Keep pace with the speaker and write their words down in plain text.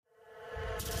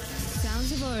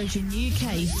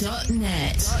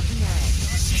OriginUK.net.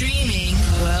 Streaming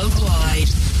worldwide.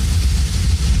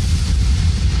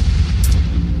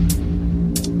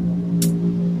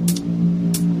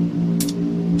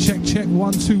 Check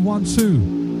 1 2 1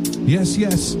 2.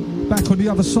 Yes. Back on the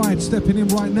other side, stepping in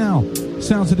right now.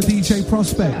 Sounds of the DJ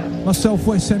Prospect. Myself,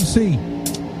 West MC.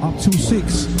 Up till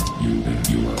 6.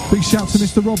 Big shout to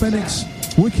Mr. Rob Enix.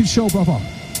 Wicked show, brother.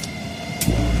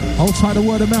 Hold tight the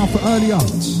word of mouth for earlier.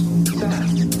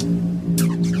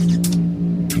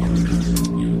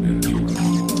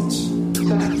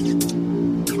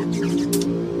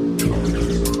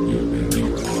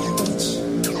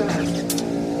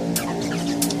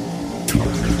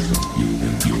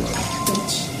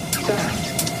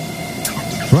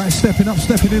 Right, stepping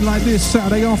in like this.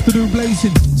 Saturday afternoon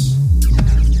blazing.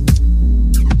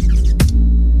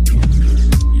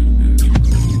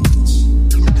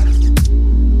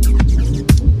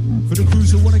 For the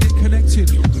crews who want to get connected,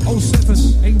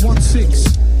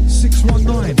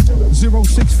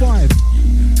 07816-619-065.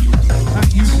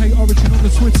 At UK Origin on the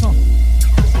Twitter.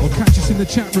 Or catch us in the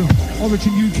chat room,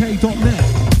 originuk.net.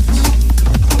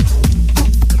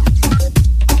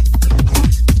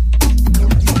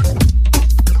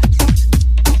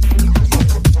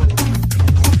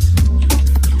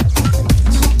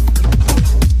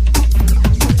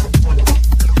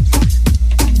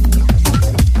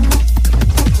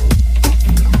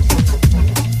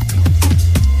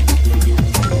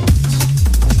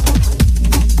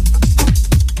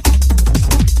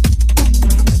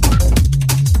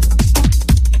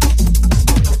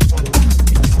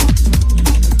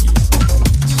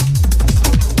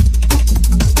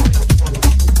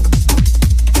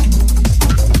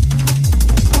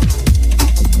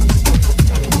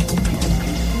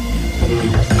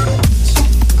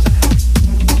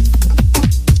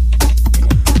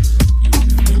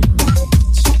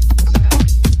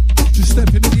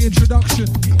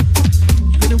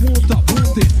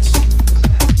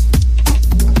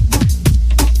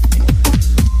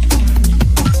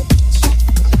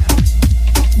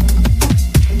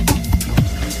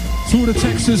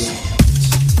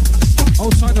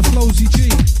 Hold tight the Flowsy G.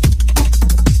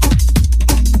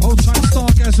 Hold tight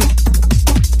Stargasm.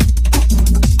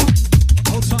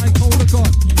 Hold tight Cola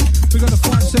God. We got a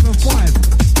 575.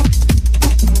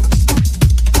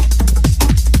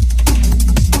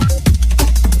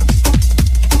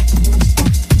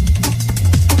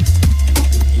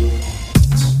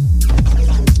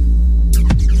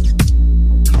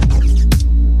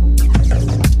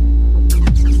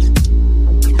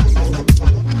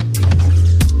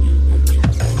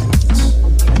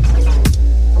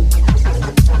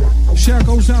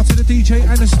 Out to the DJ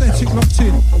Anesthetic locked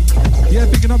in. Yeah,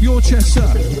 bigging up your chest, sir.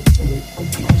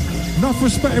 Enough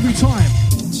respect every time.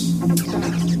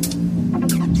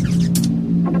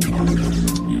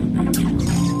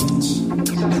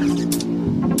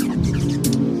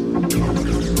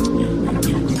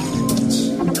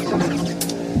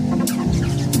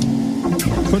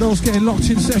 For those getting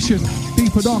locked in session,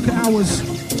 deeper darker hours,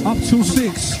 up till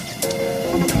 6.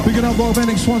 Bigging up Rob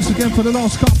Enix once again for the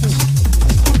last couple.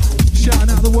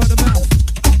 Shouting out the word of mouth.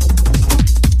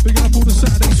 Bigging up all the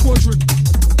Saturday squadron.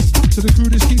 To the crew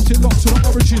that keeps it locked to the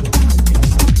Origin.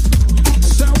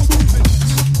 Sour moving.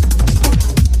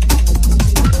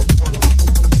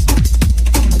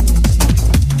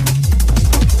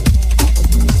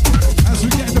 As we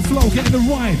get in the flow, get in the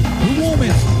ride, we're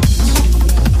warming.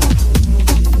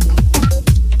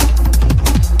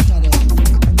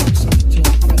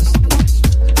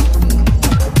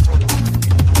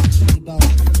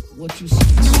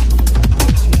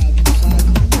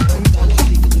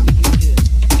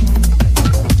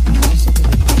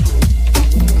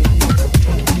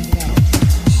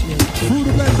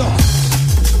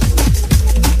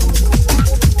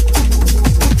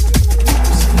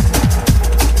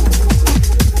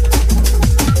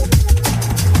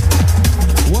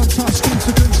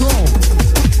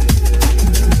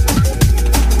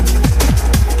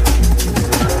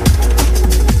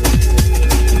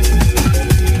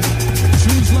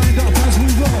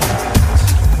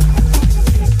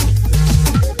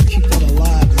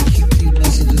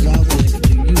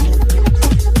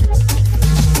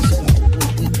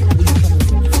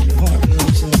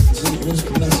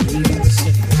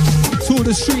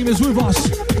 With us,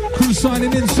 crew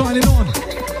signing in, signing on.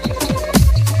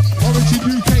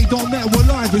 OriginUK.net, we're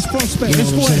live, it's Prospect,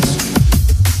 it's Voice.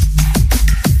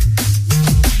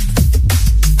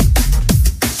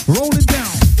 Rolling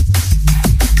down.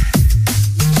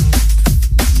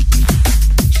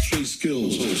 Street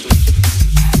skills.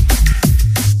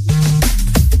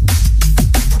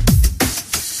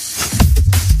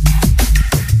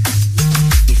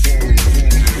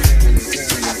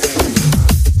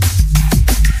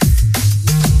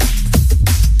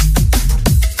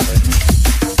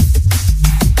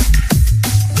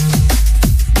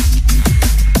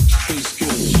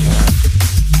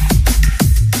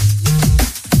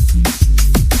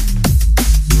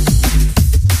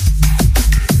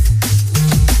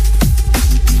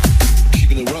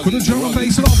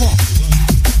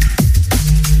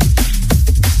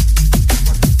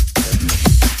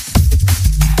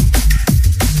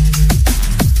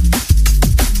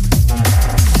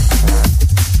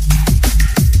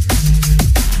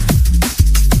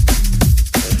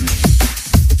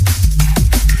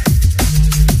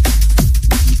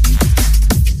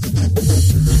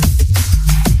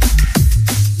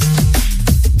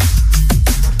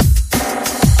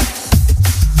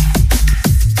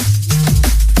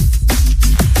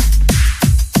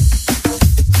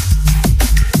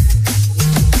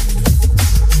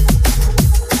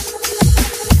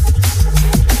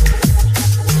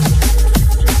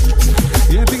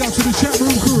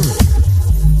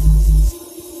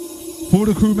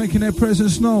 crew making their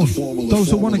presence known.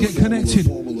 Those that want to get connected,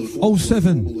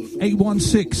 07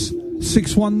 816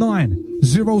 619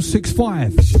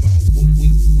 065. Where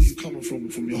you coming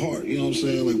from your heart, you know what I'm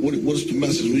saying? Like, what's the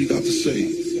message? What you got to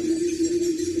say?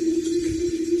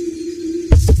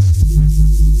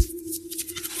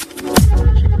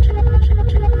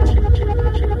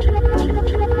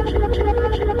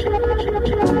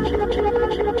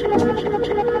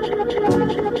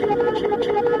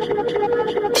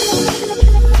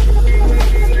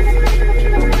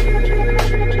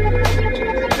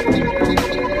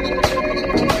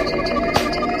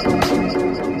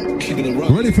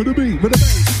 Ready for the beat, with the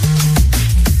bass.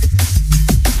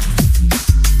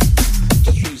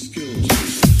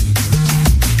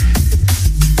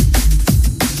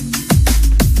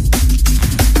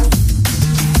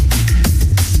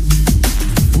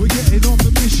 We're getting on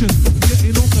the mission,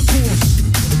 getting on the course.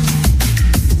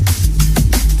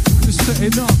 Just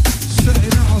setting up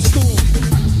our store.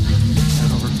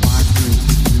 And over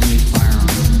 568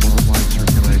 firearms worldwide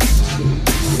circulation.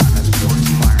 That's one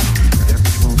firearm for every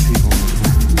 12 people on the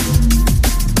planet.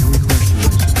 The only question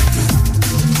is,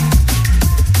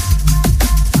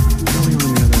 where are we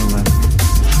on the other 11?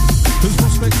 Who's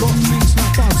prospect got beats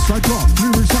like us? I got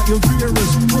lyrics like your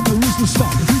viewers. What there is the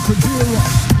stuff, you could hear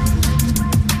us.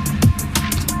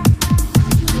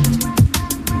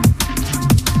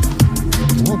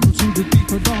 Welcome to the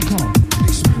Deeper Darker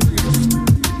experience.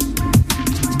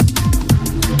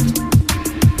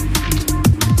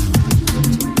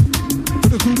 For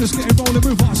the crew that's getting rolling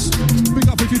with us, big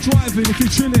up if you're driving, if you're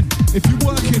chilling, if you're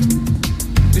working.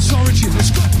 It's Origin,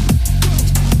 let's go.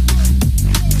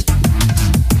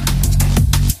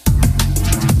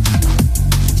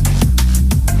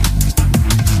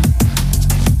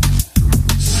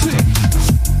 Sick.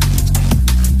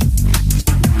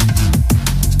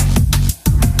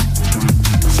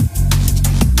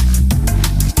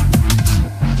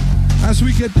 As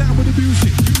we get down with the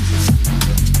music.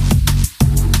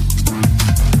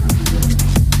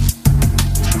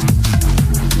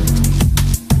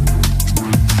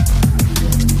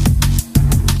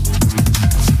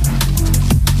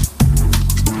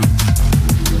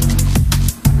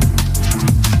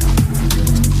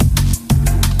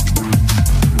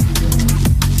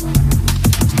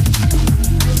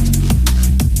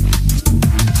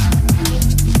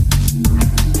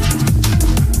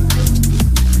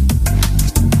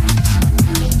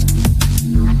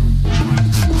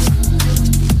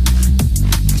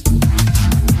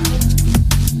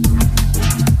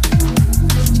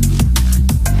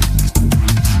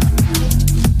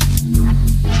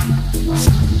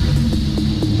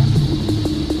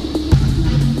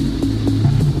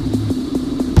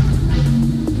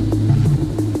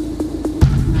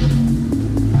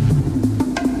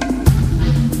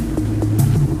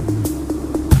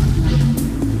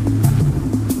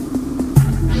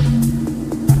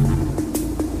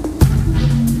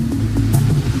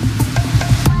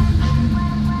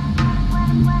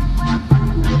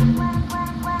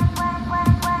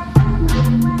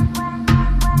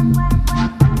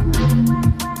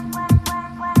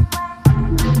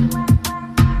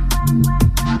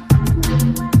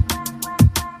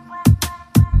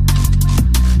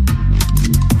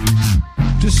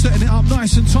 Just setting it up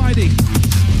nice and tidy.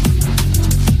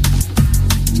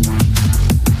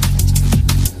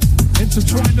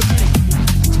 Intertwine the beat.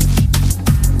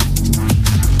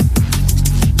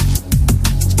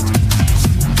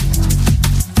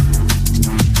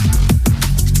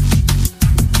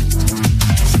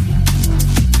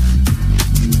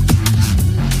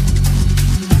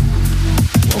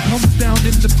 Welcome down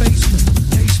in the basement,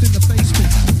 taste in the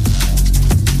basement.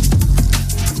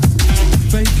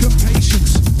 Vacant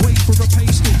patience, wait for a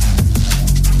pasting.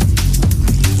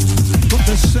 Got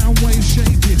the sound wave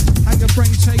shaking, how your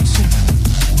brain tasting.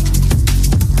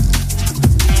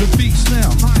 The beats now,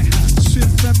 hi-hat,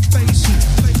 synth and bassing.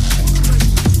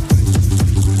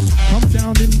 I'm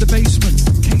down in the basement,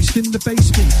 cased in the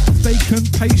basement. Vacant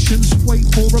patience, wait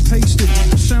for a pasting.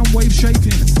 Sound wave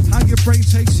shaping, how your brain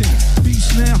tasting.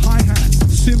 Beats now, hi-hat,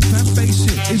 synth and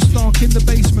bassing. It's dark in the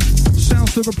basement,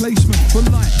 sounds the replacement for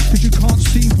light, cause you can't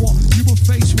see what you were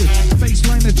faced with.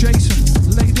 Baseline adjacent,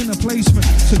 laid in a placement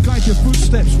to guide your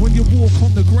footsteps when you walk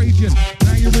on the gradient.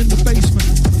 Now you're in the basement,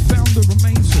 found the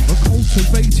remains of a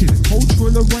cultivated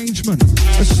cultural arrangement.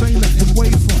 Assailant in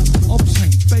wavefront,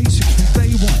 obtain basics from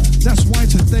day one. That's why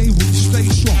today we stay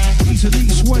strong, easily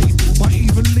swayed by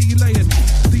evenly layered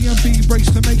DMB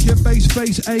breaks to make your bass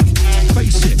face ache.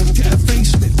 Face it, get a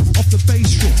facelift off the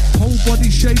bass strip, whole body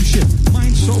shape shift,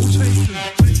 mind soul taken.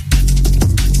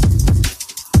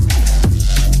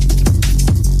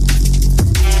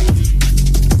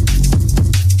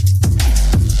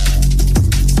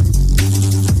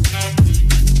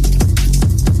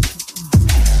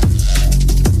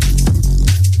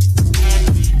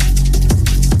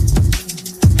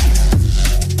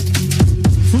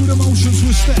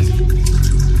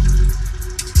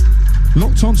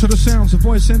 Locked onto the sounds of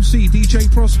Voice MC, DJ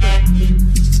Prospect.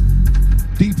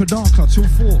 Deeper Darker, till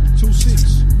 4, till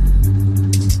 6.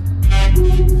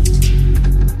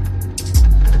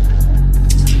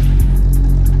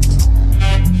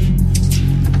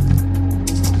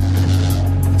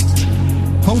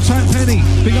 Hold tight, Penny.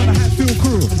 Big up the Hatfield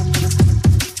crew.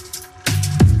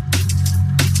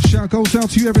 Shout goes out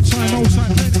to you every time. Hold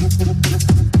tight, Penny.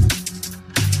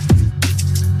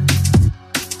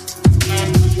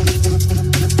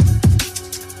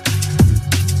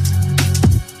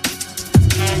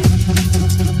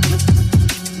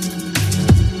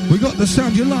 We got the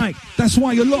sound you like. That's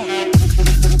why you're locked.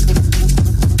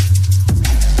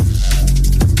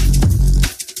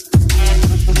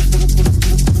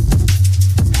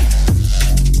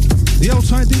 The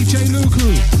outside DJ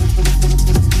Luku.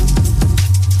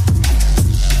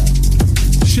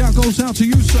 Shout goes out to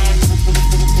you, sir.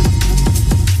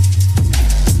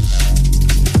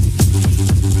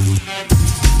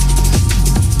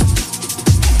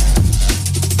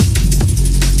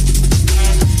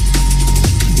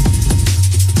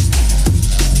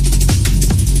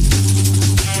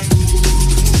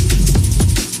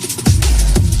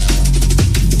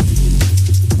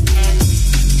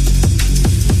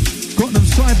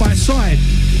 By side,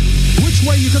 which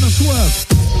way you gonna swerve?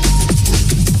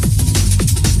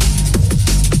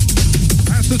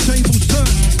 As the tables turn,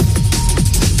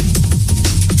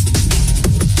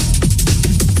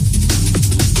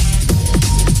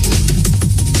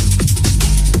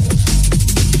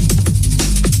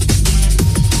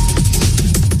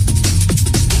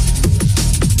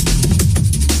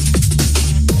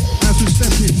 as we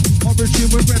step in, origin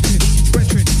we're repping,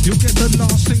 brethren, you'll get the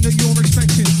last thing that you're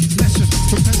expecting. Lesson.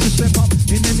 Prepare to step up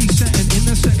in any setting. In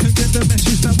a second, get the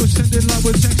message that we're sending like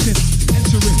we're texting.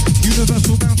 Entering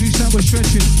universal boundaries that we're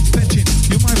stretching. Fetching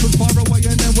your mind from far away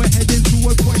and then we're heading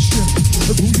to a question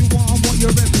of who you are and what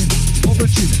you're repping.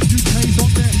 Origin,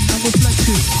 UK.net and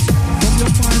reflecting. From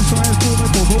your mind's eye,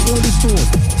 vulnerable, but all is stored.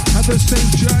 Have the same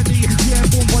journey, yeah,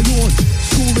 born by yours.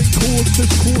 Scoring chords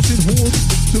that's causing hordes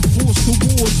to force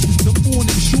towards the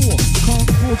morning shore. Can't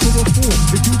afford to afford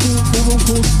if you walk for on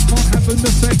course. Can't have an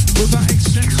effect without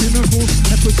accepting a course.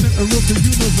 Epicenter of the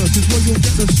universe is where you'll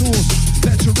get the source.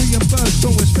 That's a reimburse, so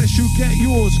it's best you get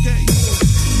yours, get yours.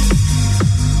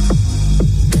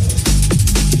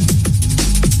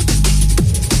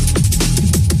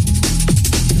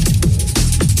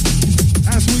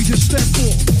 As we just step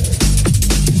forth.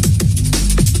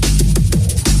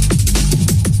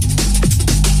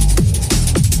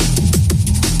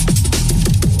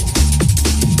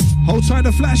 Hold tight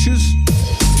the flashes.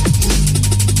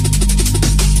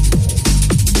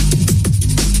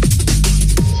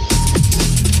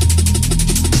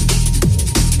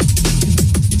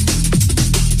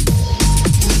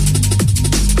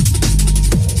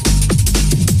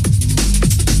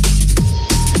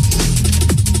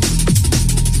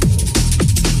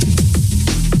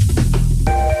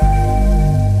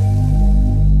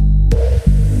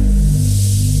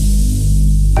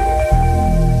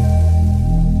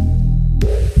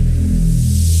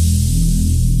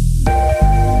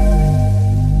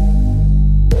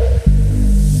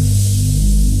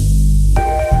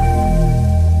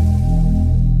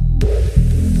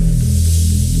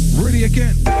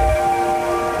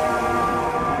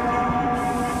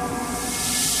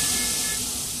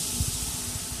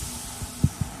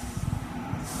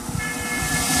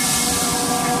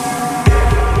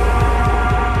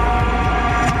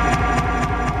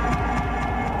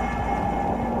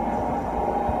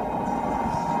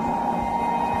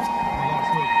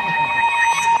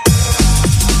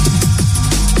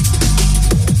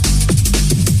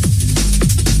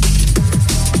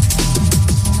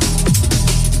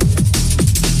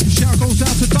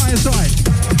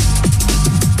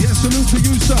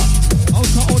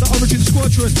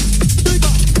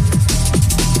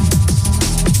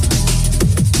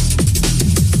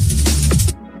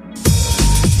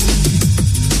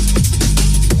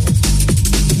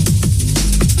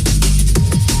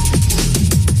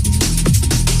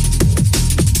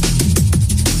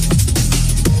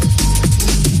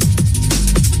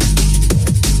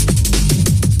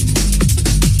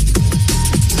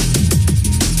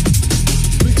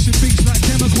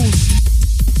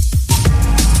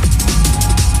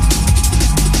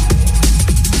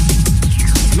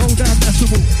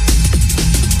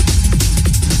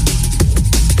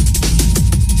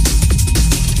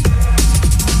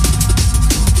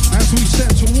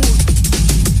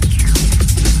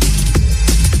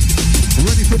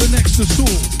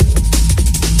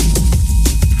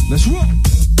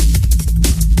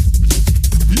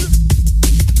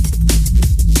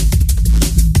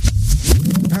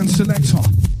 selector.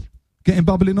 Getting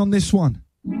bubbling on this one.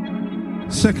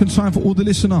 Second time for all the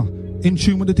listener. In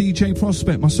tune with the DJ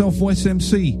Prospect. Myself, Voice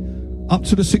MC. Up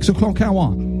to the 6 o'clock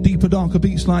hour. Deeper, darker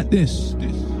beats like this.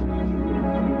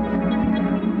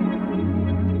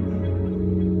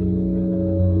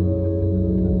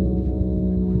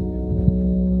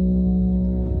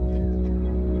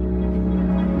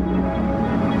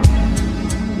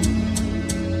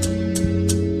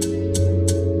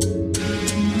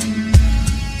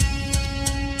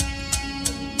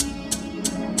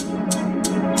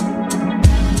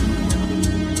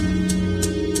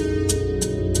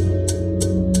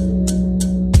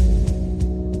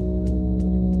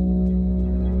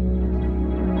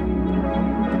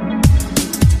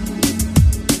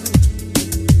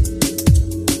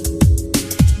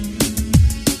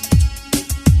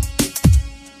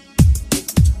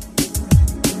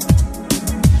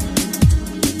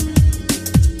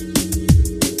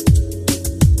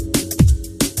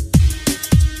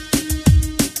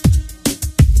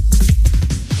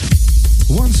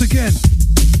 Again.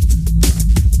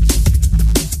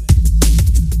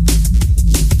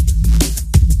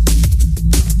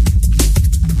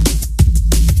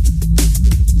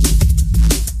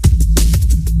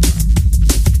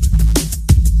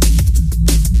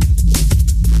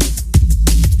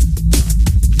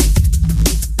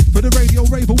 For the radio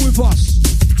raver with us.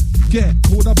 Get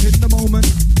caught up in the moment.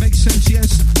 Make sense,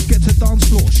 yes. Get to dance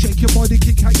floor. Shake your body,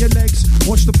 kick out your legs.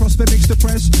 Watch the Prospect mix the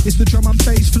press. It's the drum and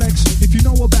bass flex. If you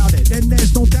know about it, then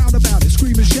there's no doubt about it.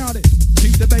 Scream and shout it.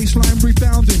 Keep the bass line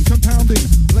rebounding, compounding.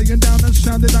 Laying down and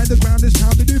sounding like the ground is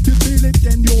pounding. If you feel it,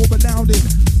 then you're allowed in.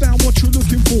 Found what you're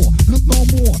looking for. Look no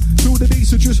more. Feel the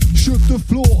beats that just shook the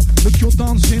floor. Look, you're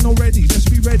dancing already. Let's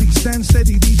be ready. Stand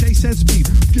steady. DJ said speed.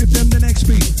 Give them the next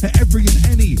beat. At every and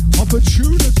any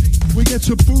opportunity, we get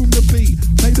to boom the beat.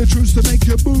 Play the tunes to make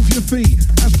you move your feet.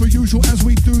 As per usual, as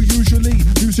we do usually.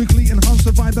 Musically enhance the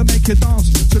vibe and make you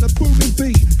dance to the booming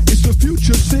beat. It's the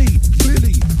future, see,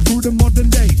 clearly. Through the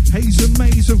modern day, haze and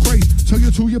maze of grace. Tell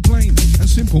you to your plain and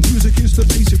simple. Music is the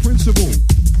basic principle.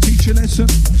 Teach a lesson,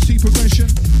 see progression.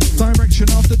 Direction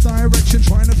after direction.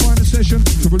 Trying to find a session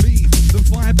to relieve the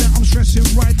vibe that I'm stressing.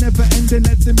 Right, never ending.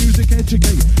 Let the music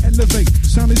educate, elevate.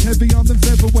 Sound is heavy on the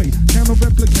featherweight. Cannot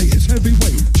replicate, it's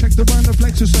heavyweight. Check the round of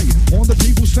flexors say. All the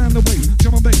people stand away.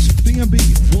 Drum and bass, D&B,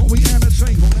 what we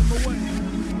annotate. On them away.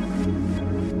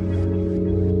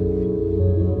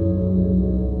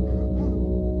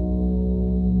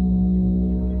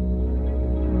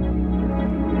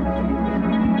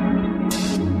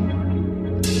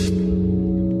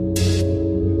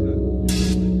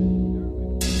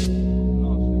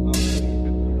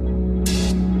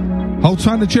 Hold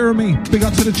time to Jeremy. Big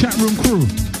up to the chat room crew.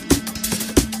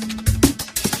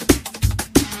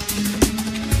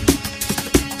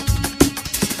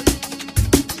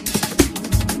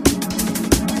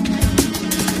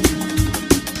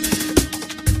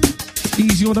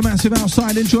 Easy on the massive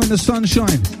outside, enjoying the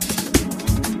sunshine.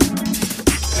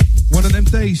 One of them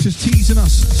days just teasing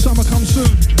us. Summer comes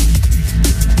soon.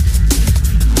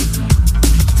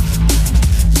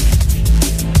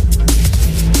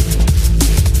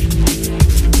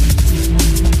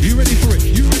 You ready for it?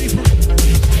 You ready for it?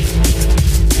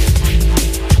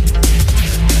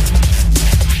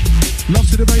 Love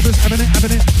to the ravers, having it,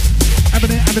 having it.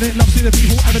 Having it, having it. Love to the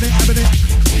people, having it, having it.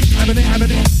 Having it,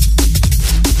 having it.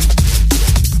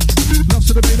 Love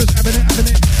to the ravers, having it, having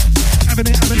it. Having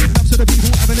it, having it. Love to the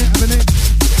people, having it, having it.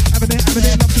 Having it, having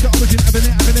it. Love to the origin, having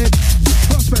it, having it.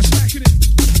 Prospect, stacking it.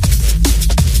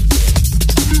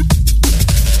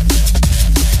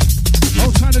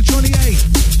 Hold time to Johnny A.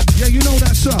 Yeah, you know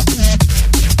that's up.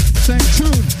 Same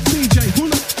tune, DJ,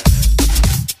 pull up.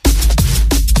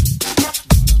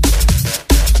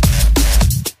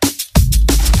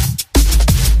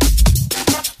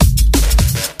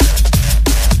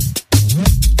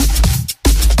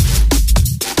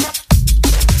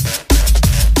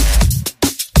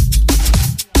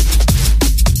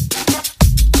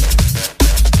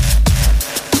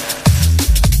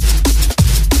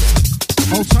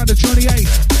 Hold tight to Johnny A.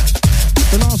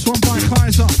 The last one by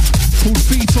Kaiser, called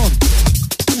Feet On.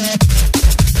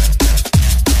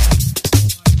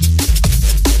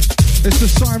 It's the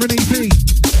Siren EP.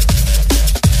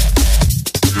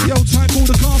 Yo, type all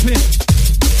the carpet.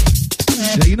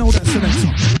 Yeah, you know that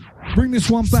selector. Bring this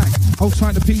one back. Hold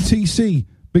tight to PTC.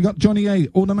 Big up Johnny A.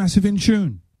 All the massive in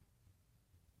tune.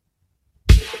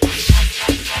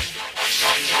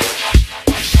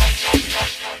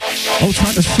 Hold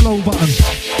tight the slow button.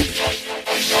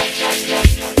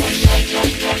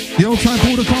 The old time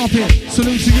pull the carpet.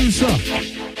 Salute to you, sir.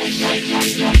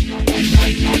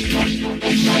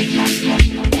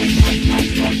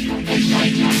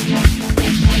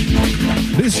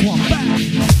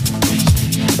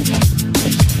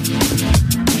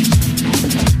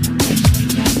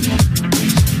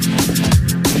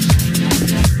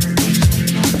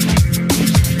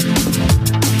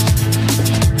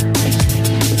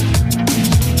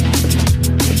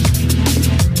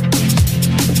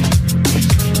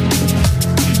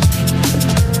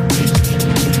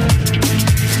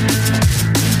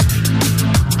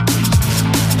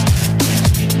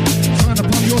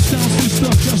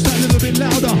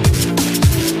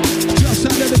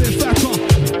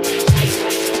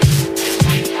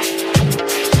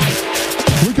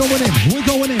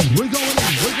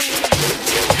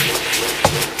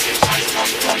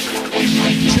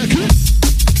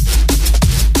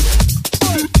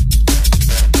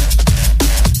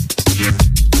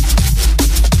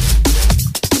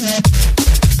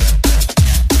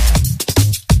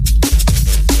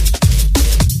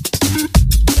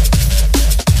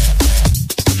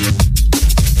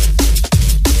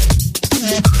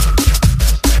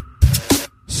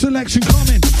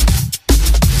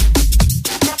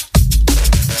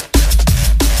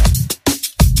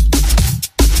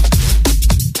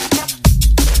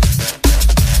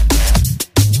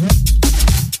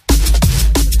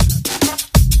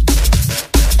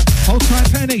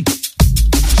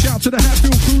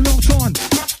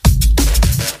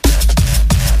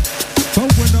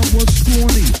 was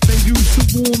scrawny. They used to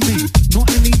warn me, not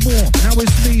anymore. Now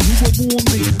it's me who will warn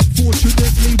me.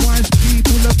 Fortunately, wise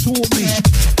people have taught me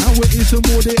how it isn't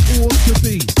what it ought to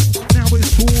be. Now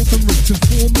it's ordinary to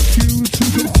form a cue to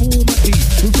conformity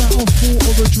without a thought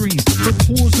or a dream. But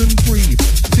pause and breathe.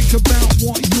 Think about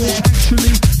what you're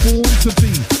actually born to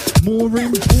be. More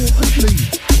importantly,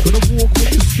 gotta walk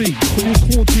what you speak. Call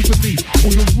core to the need,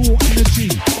 or your raw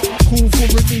energy. Call for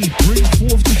a need, bring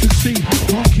forth to succeed.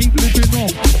 Can't keep living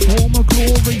off former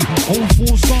glory. All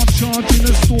four start charging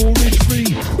a storage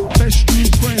fee. Best you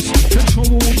press,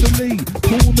 control the lead.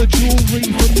 Call the jewelry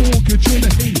for mortgage on the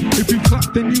heat. If you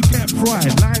clap, then you get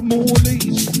fried like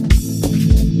Morley's.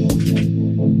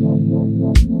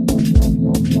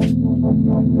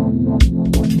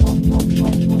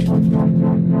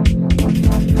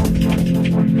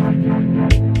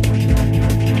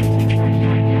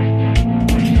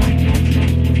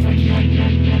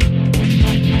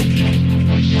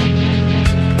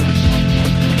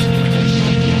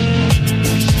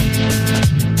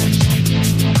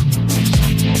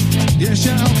 Yeah,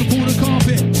 shout out to Paul the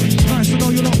Carpet. Nice to know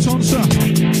you're locked on, sir.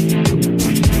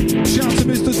 Shout to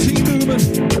Mr. T. Newman.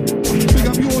 Big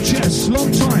up your chest,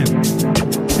 long time.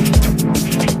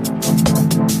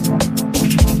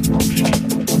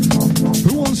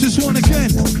 Who wants this one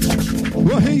again?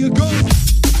 Well, here you go.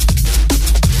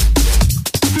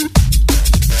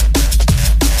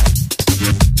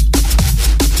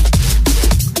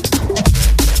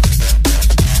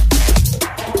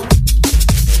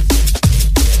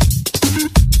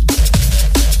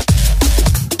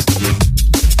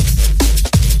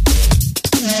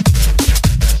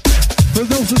 For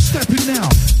those who are stepping now.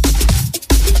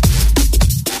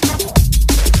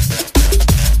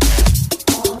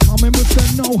 Coming with the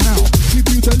know-how, give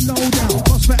you the lowdown.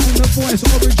 Prospect and the voice,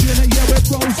 origin, yeah, we're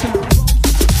rolling.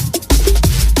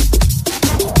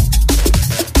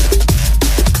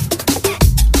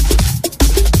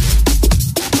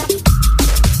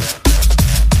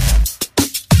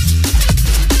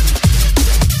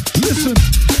 Listen.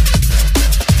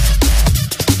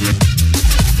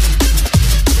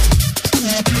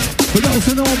 For those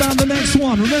who know about the next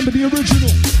one, remember the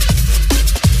original.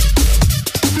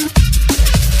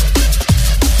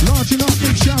 Large enough,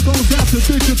 big shout goes out to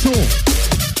Digital.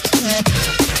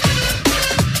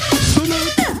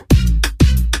 Salute.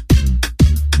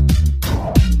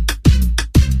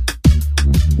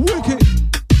 Wicked.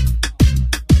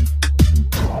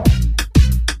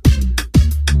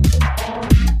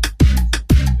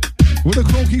 With a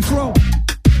croaky throw.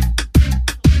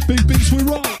 Big beats we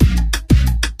roll.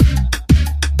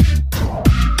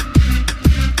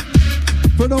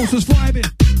 For those who's vibing.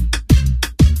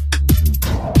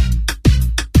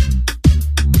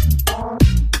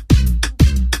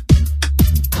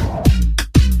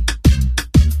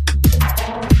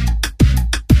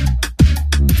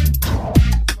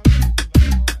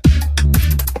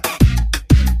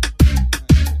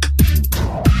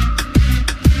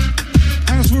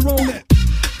 As we roll it,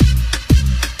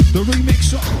 the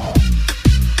remixer.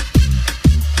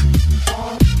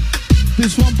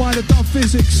 This one by the Dub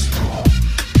Physics.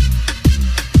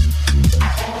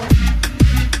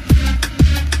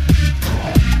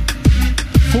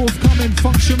 Forthcoming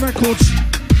Function Records.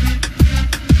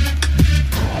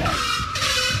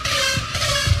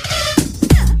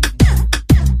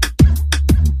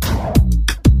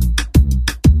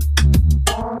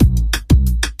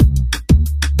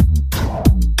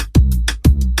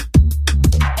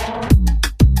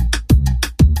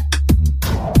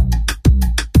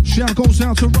 Shout goes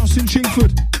out to Russ in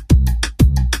Chingford.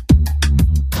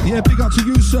 Yeah, big up to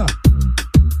you, sir.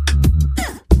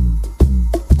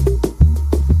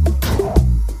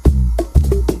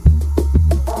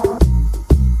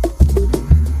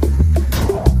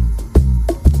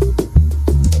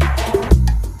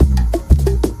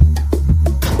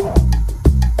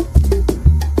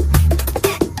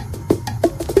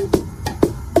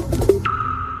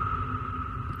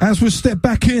 As we step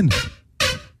back in.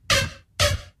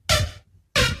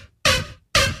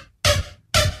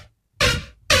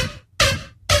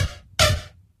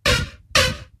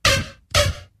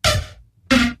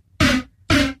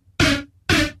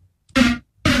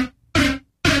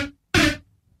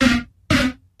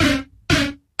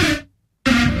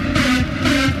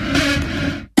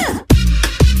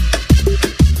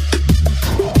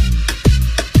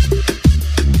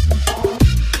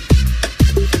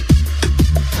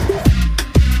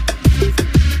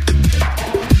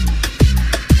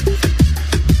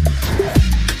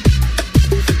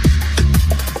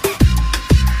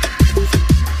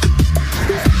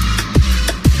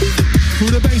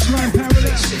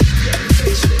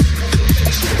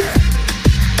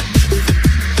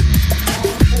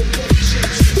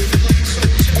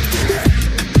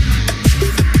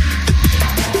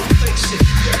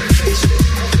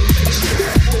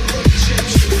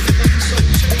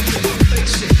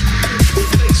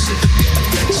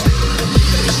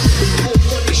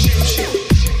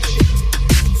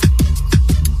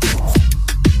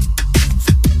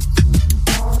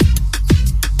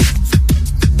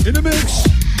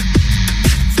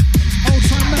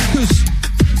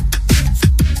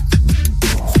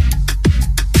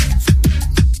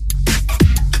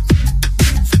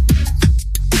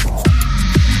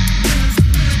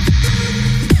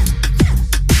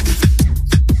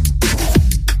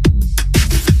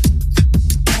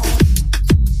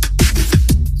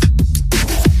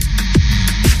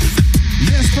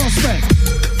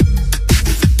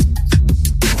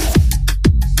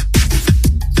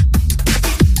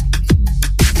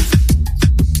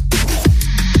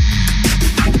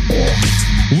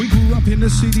 in the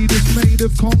city that's made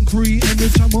of concrete. Every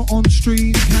time we're on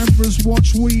street, cameras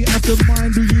watch. We have to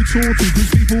mind who you talk to, cause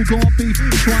people got beef.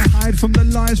 Try hide from the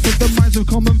lies, from the minds of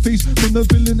common thieves, from the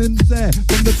villains there,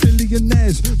 from the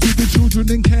billionaires to the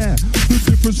children in care. The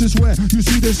difference is where you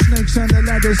see the snakes and the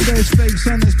ladders. There's fakes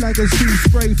and there's blaggers. Sea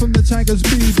spray from the tigers.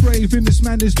 Be brave in this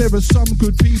madness. There are some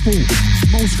good people.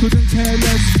 Most couldn't care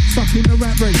less. Stuck in a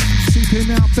rat race,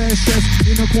 seeking out fair stress.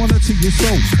 Inequality is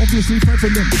so obviously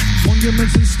prevalent.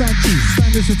 Monuments and statues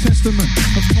stand as a testament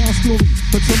of past glory,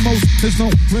 but to most there's no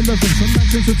relevance. And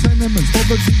mansions of tenements,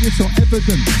 poverty is so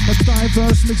evident. A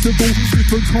diverse mix of all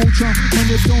different culture, and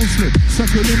you don't slip,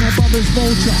 circling above his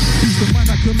vulture. Use the man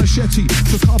like a machete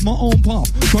to carve my own path.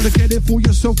 Try to get it for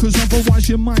yourself, cause otherwise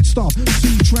you might starve.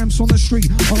 See tramps on the street,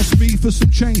 ask me for some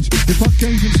change. If I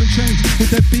gave him some change, would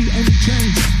there be any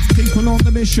change? People on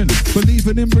the mission,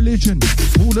 believing in religion,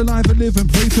 all alive and living,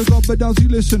 pray to God, but does he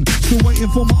listen? Still waiting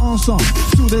for my answer.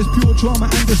 Still there's pure drama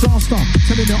and disaster,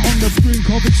 telling it on the brink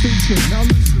of extinction. Now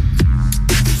listen.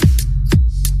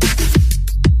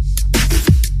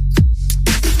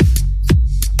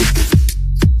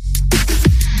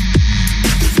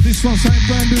 This one's ain't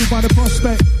brand new by the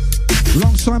Prospect,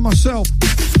 alongside myself.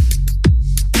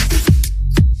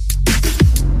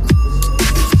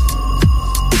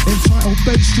 Entitled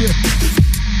Bass Strip.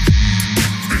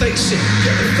 Face it,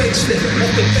 get the facelift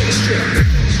off the bass strip.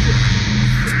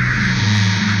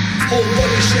 Whole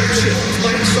body shape shift,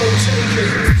 mind soul taken.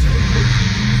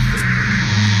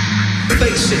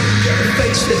 Face it, get the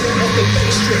facelift off the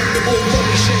bass strip. Whole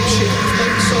body shape shift,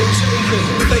 mind soul taken.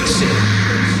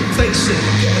 Face it,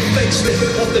 get the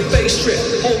facelift off the bass strip.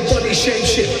 Whole body shape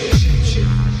shift.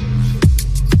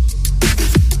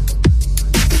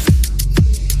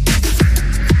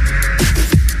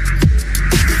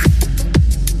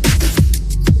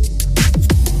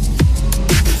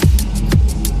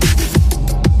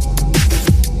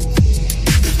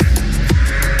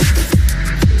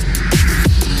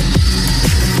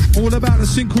 All about the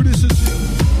synchronicity.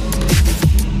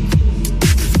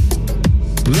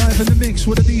 Live in the mix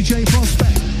with a DJ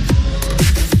Prospect.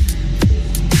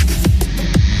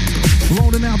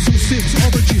 Rolling out till 6,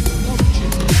 Origin.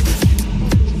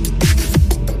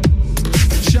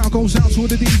 Shout goes out to all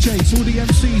the DJs, all the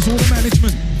MCs, all the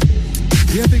management.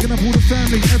 Yeah, bigging up all the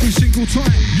family every single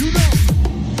time. You know.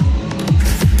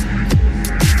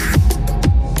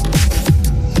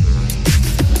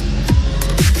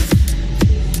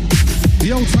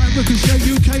 The old time Ricochet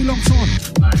UK locked on.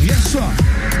 Yes, sir.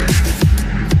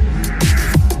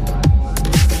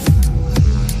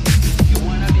 You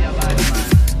wanna be a bad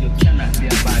man, you cannot be a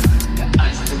bad man. You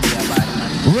have to be a bad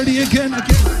man. Ready again.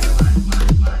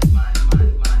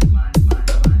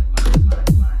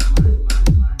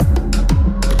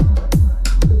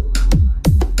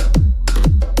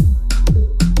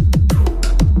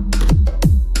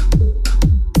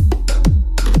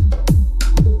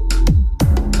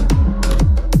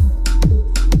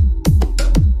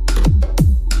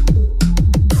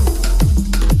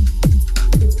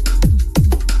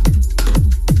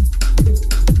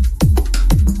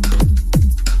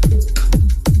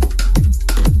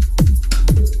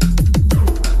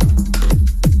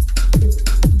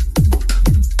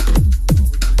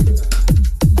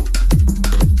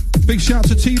 Shout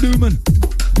to T. Newman.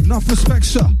 Enough respect,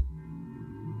 sir.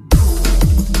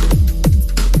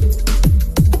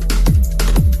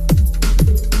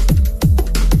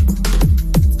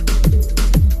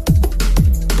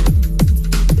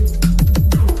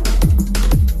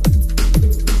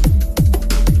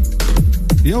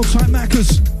 The old time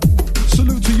Maccas.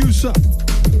 Salute to you, sir.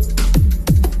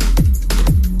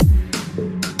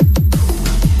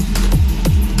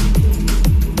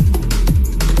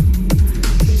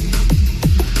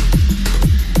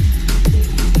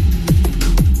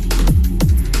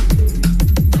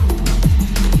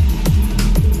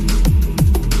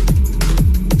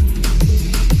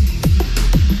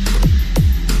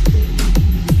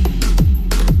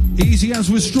 As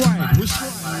we stride.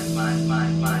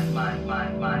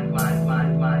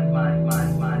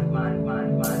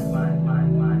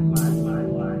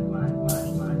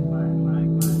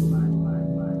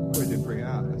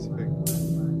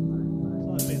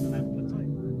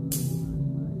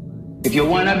 If you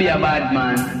wanna be a bad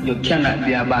man, you cannot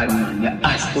be a bad man. You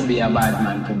have to be a bad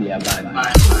man to be a bad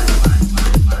man.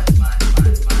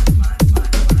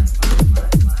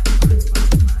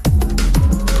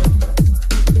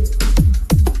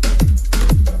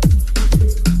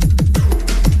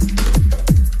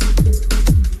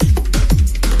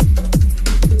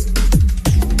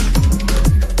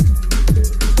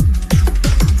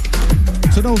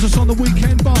 To those that's on the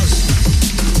weekend bus,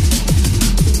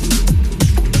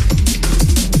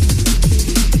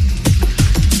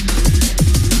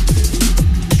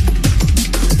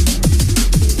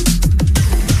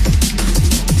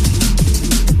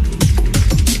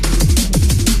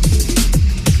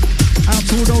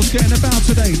 getting about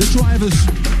today? The drivers.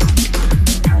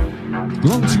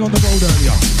 Launching on the road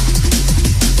earlier.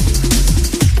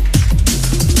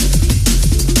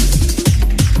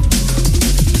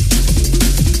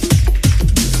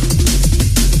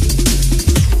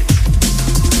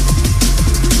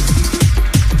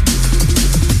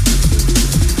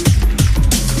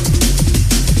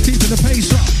 Keeping the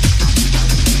pace up.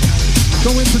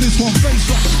 Go into this one,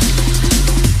 face up.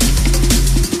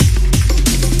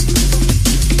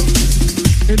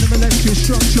 In the molecular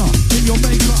structure, in your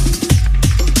makeup.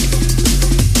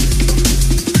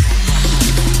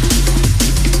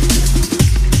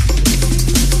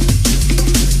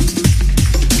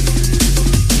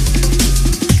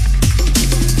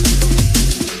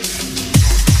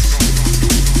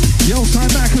 Yo, time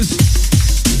backers.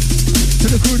 To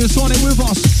the crew that's on it with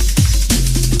us.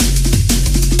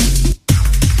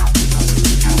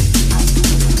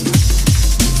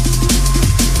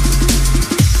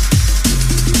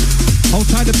 Hold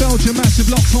tight to Belgium, massive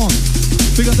locked on.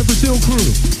 Big up the Brazil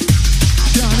crew.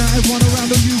 Shouting out everyone around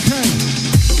the UK.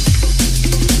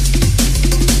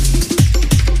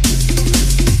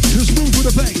 Just move with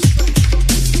the bass.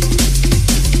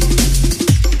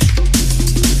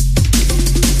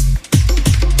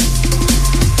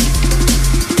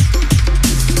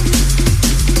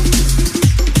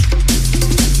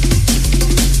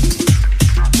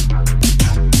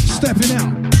 Stepping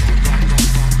out.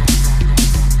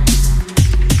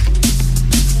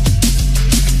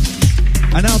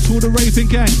 And out to all the raving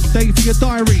gang, date for your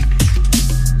diary.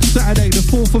 Saturday the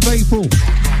 4th of April.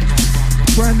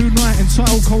 Brand new night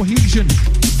entitled Cohesion.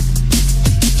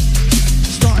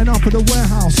 Starting up at the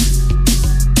warehouse.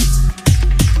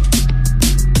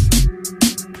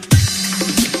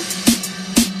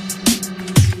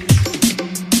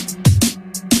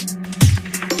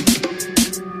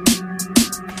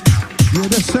 Yeah,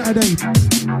 that's Saturday,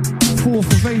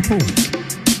 4th of April.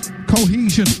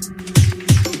 Cohesion.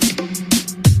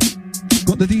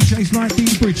 Got the DJs like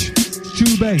D-Bridge,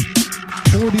 Jube,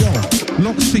 Audio,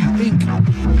 Loxy, Inc,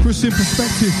 Chris in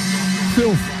Perspective,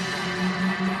 Filth.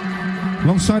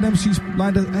 Alongside MCs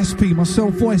like the SP,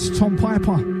 myself, Voice, Tom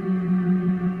Piper.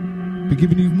 Be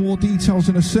giving you more details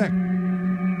in a sec.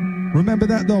 Remember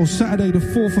that though, Saturday the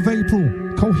 4th of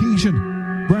April,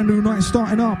 Cohesion. Brand new night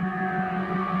starting up.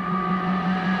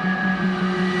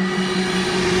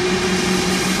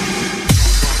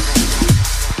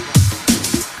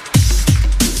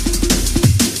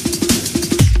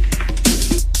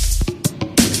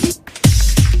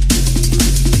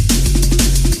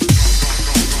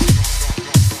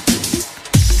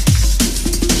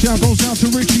 Shout goes out to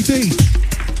Richie D.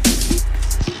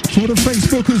 To all the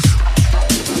Facebookers.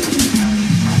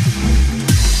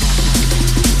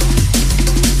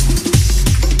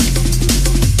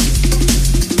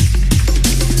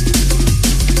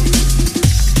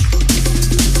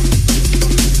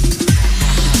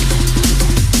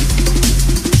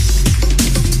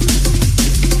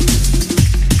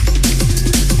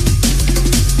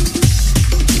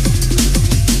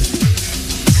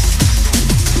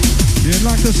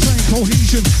 Like the same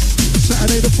Cohesion,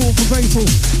 Saturday the 4th of April.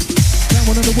 That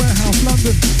one in the warehouse,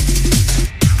 London.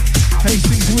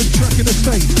 Hastings with Trucking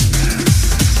Estate.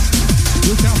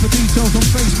 Look out for details on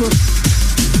Facebook.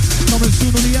 Coming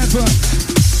soon on the advert.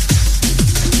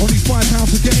 Only £5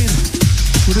 to get in.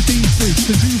 With the D-Bridge,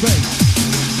 the Juve,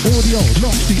 Audio,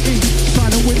 Loxy, Inc,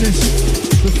 Silent Witness,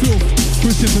 The Filth,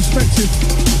 Chris in Perspective.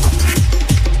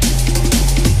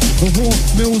 The Hawk,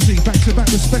 Millsy, back to back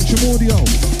with Spectrum Audio.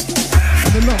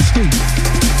 And the Lotsky,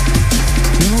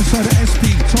 alongside the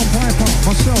SP, Tom Piper,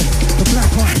 myself, the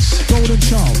Black Lights, Golden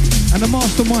Child, and the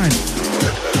Mastermind.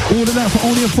 All of that for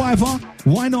only a £5.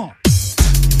 Why not?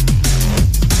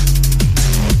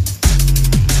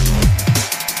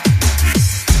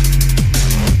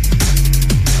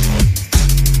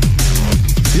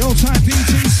 The old time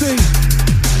DTC.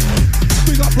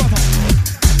 Big up, brother.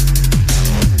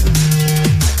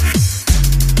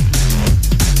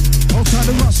 Old time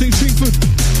the Rutsing Streetfoot.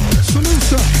 Salute,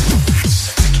 sir.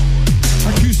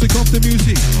 Acoustic of the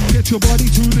music. Get your body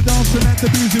to the dance and let the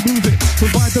music move it.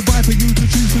 Provide the vibe for you to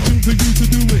choose the tune for you to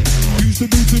do it. Use the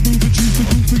mood to move it, choose the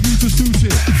groove for you to suit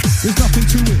it. There's nothing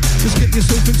to it, just get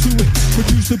yourself into it.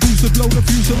 Produce the booster, blow the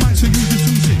fuse, the mic so you just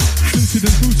use it. Suited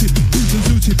and booted, boots and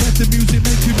suited. Let the music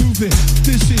make you move it.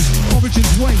 This is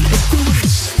Origin's way of doing it.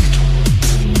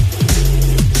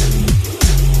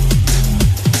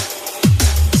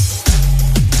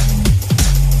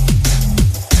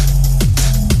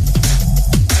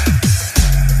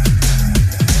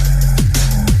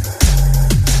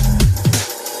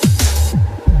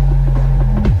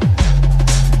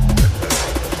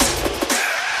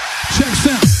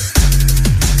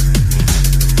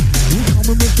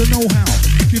 know-how,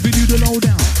 giving you the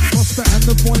lowdown. Prospect and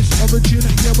the voice, origin,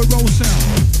 yeah, we roll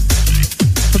sound.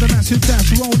 For the massive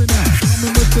dash rolling out,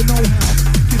 coming with the know-how,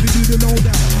 giving you the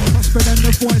lowdown. Prospect and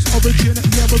the voice, origin,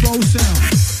 yeah, we roll sound.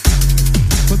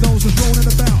 For those who's rolling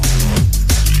about,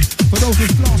 for those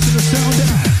who's blasting the sound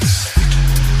out.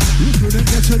 You couldn't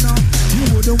get enough, you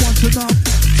wouldn't want enough.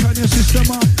 Turn your system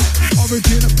up,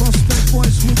 origin, prospect,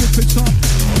 voice, we'll whip it up.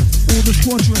 All the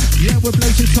squadron, yeah, we'll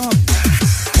blaze it up.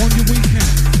 On your weekend,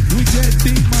 we get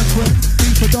deep, my friend,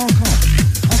 deeper, darker.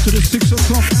 Up to the 6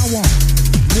 o'clock hour.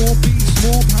 More beats,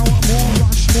 more power, more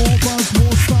rush, more buzz,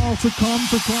 more style to come,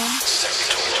 to come.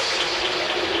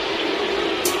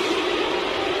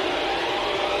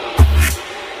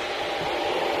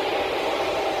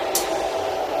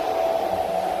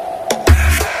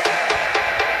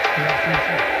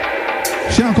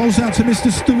 Shout goes out to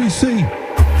Mr. Stewie C.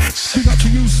 Big up to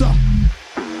you, sir.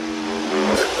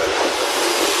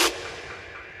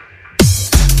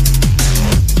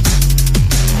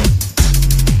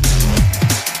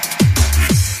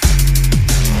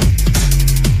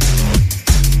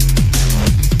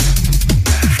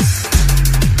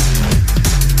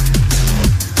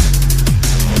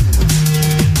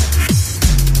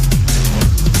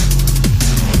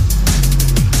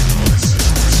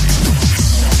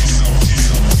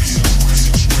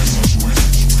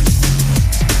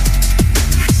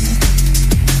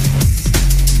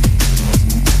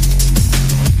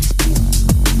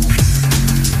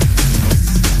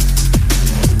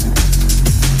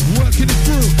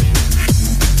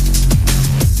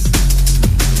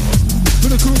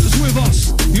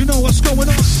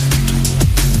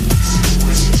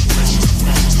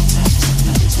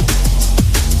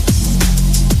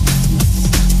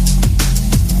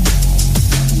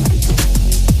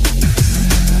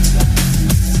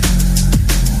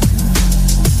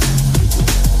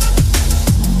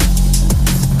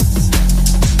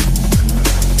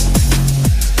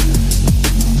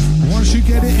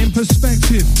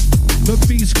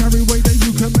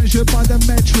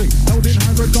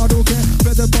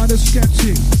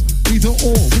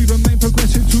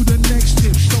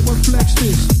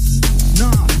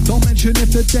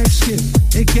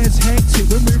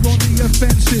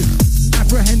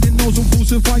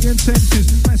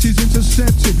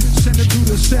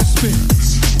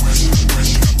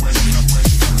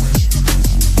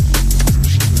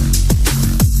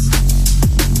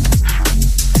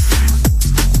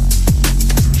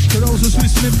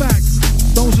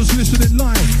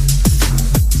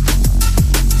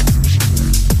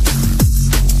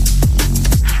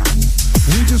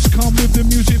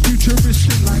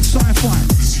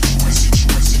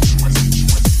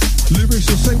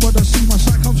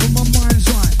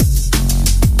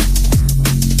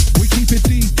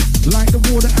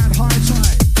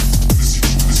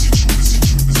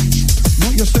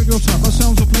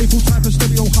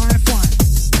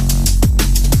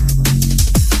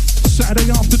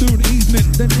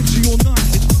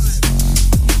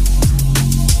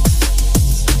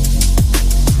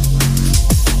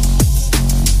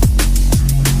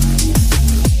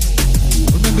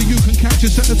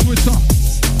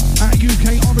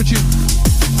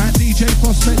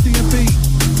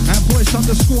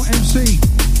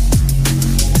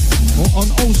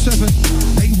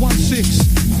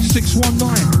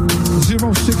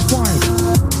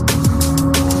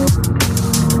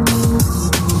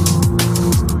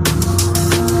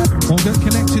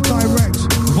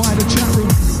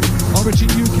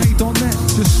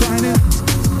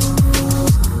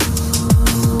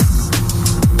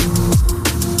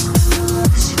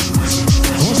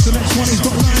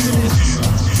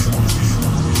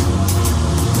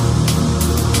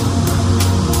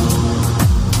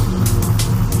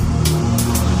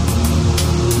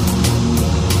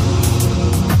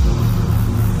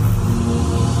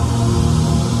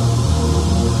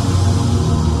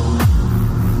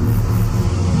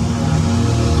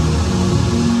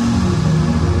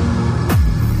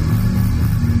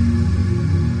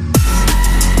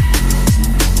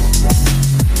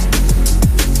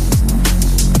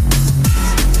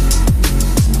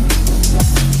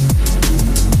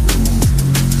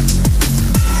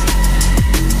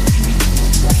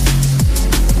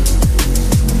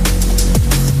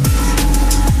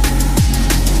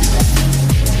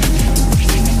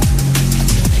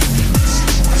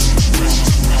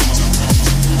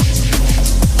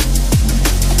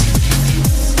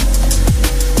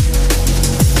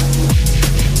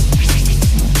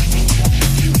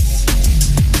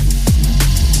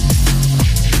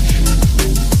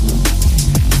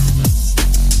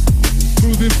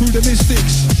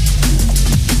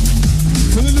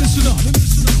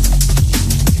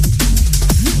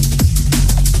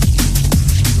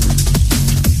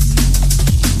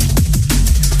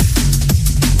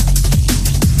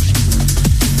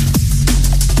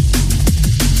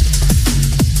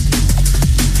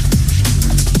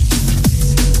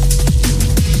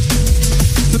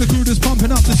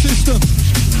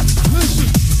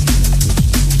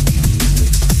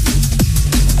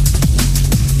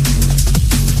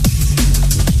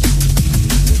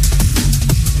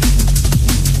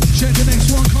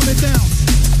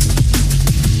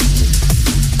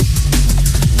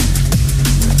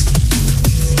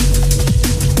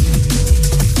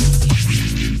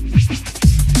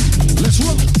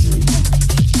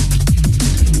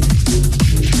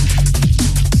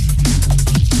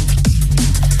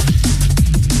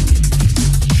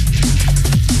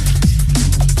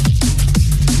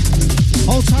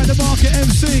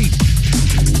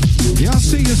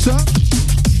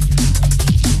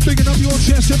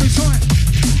 best every time.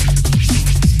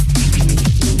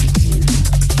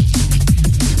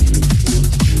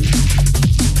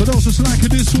 For those that's liking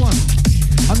this one,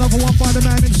 another one by the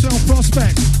man himself,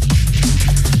 Prospect,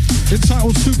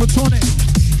 entitled Supertonic.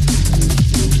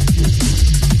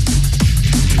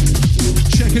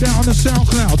 Check it out on the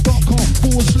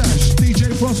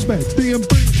SoundCloud.com/DJ Prospect B&B.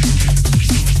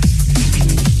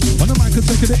 On the mic and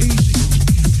taking it easy.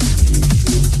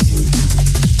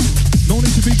 No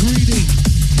need to be greedy.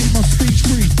 Keep my speech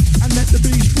free and let the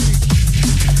beach free.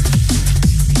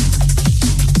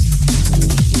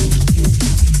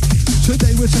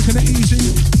 Today we're taking it easy.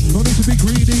 No need to be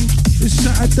greedy. It's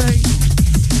Saturday.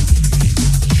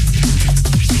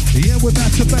 Yeah, we're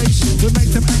back to base. We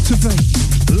make them activate.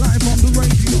 Live on the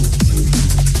radio.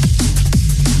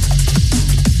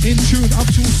 In tune up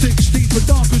till 6. Deeper,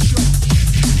 darker show.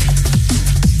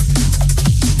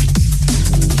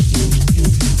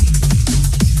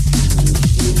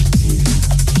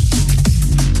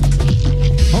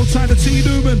 Hold tight to T.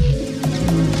 Newman.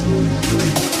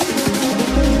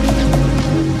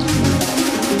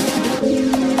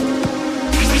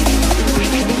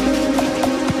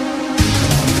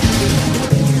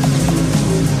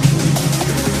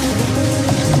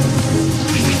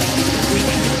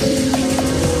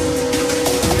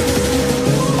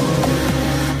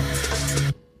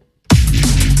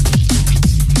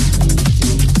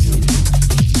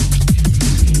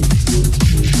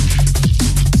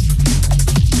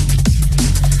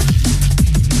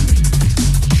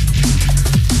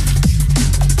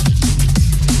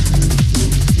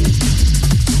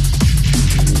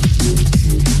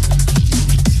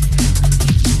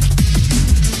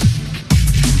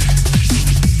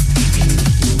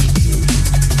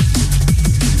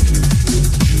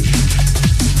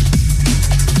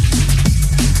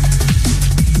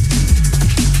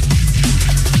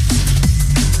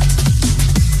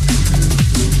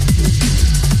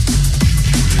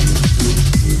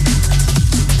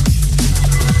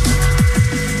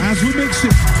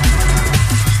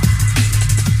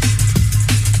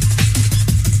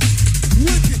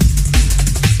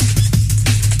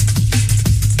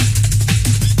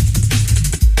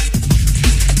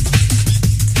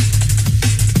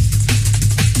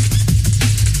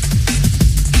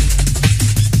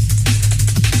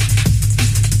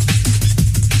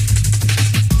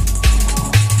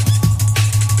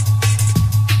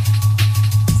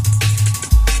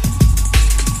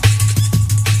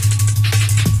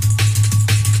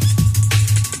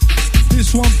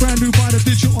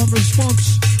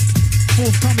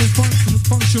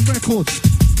 Function Records.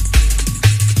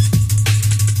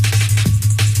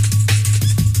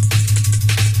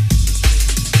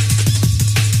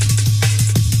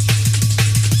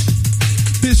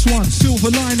 This one,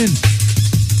 Silver Lining.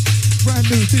 Brand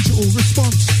new digital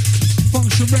response.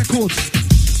 Function Records.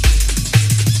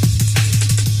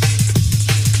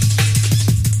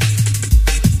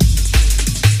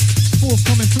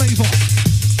 Forthcoming flavor.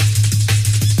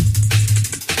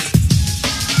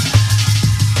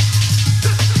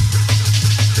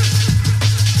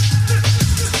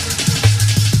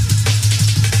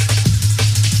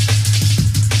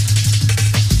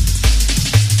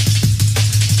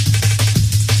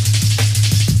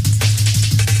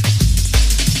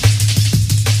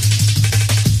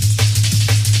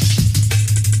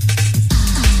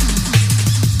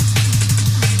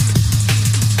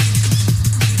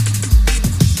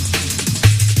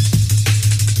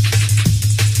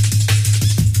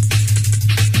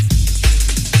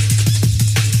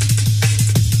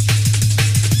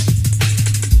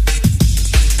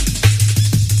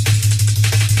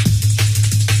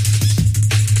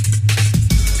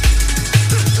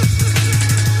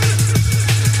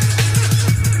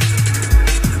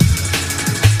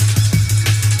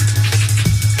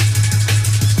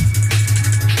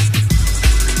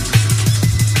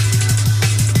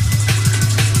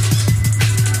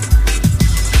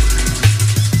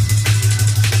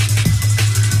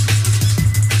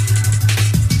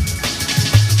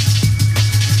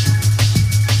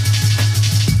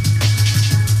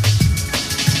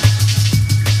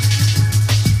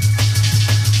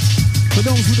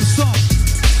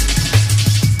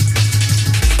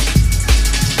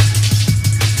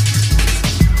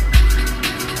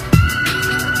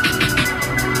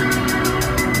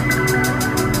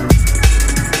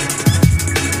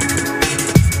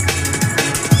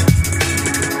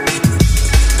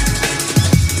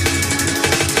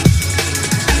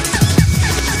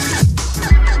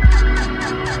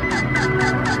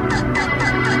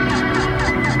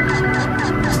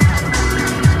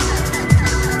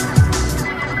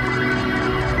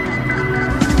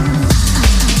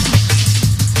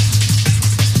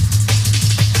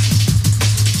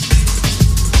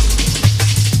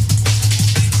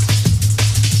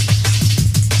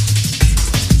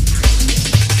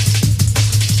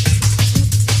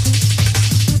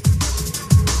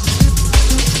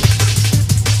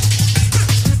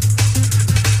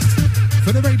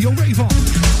 for the radio raver.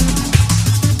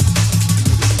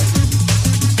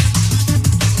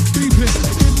 Deep in.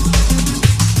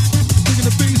 Bringing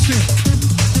the bass in.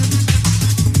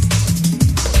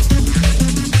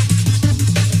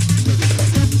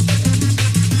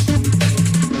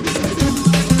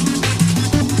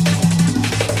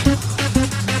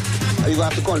 You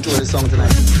have to control the song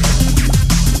tonight.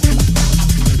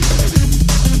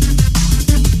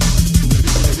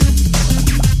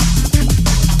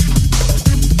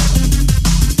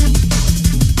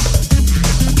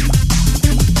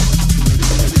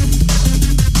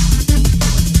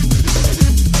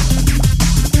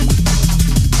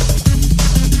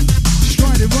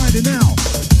 Stride it, ride it now.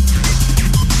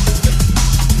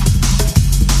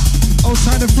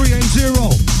 Outside of 380.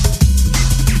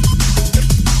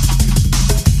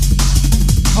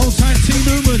 Outside T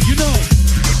Newman, you know.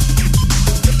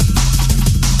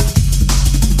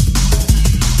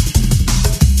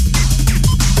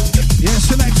 Yeah,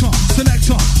 selector.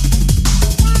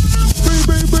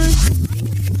 Bing.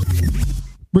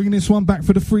 Bringing this one back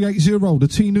for the 380, the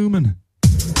T Newman.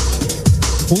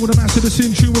 All the mass of the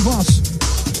in tune with us.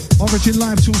 Origin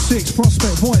live till 6,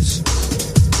 Prospect voice.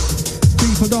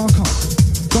 Deeper, darker,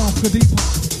 deeper.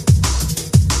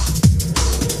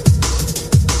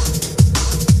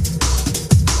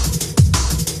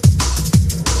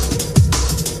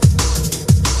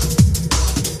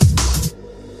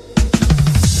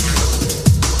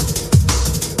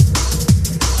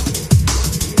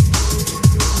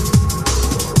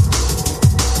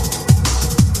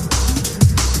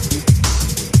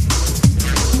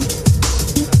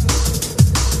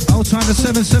 Time to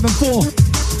 774.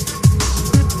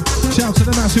 Shout to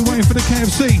the massive waiting for the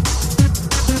KFC.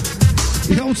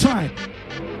 You hold tight.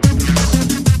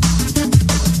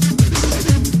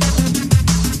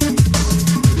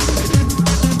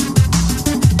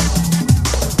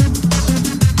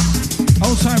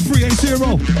 Hold time 380.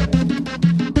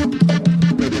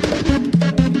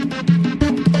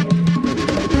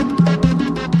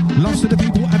 Lots of the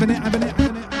people having it.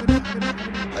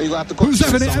 You have to who's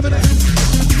having it?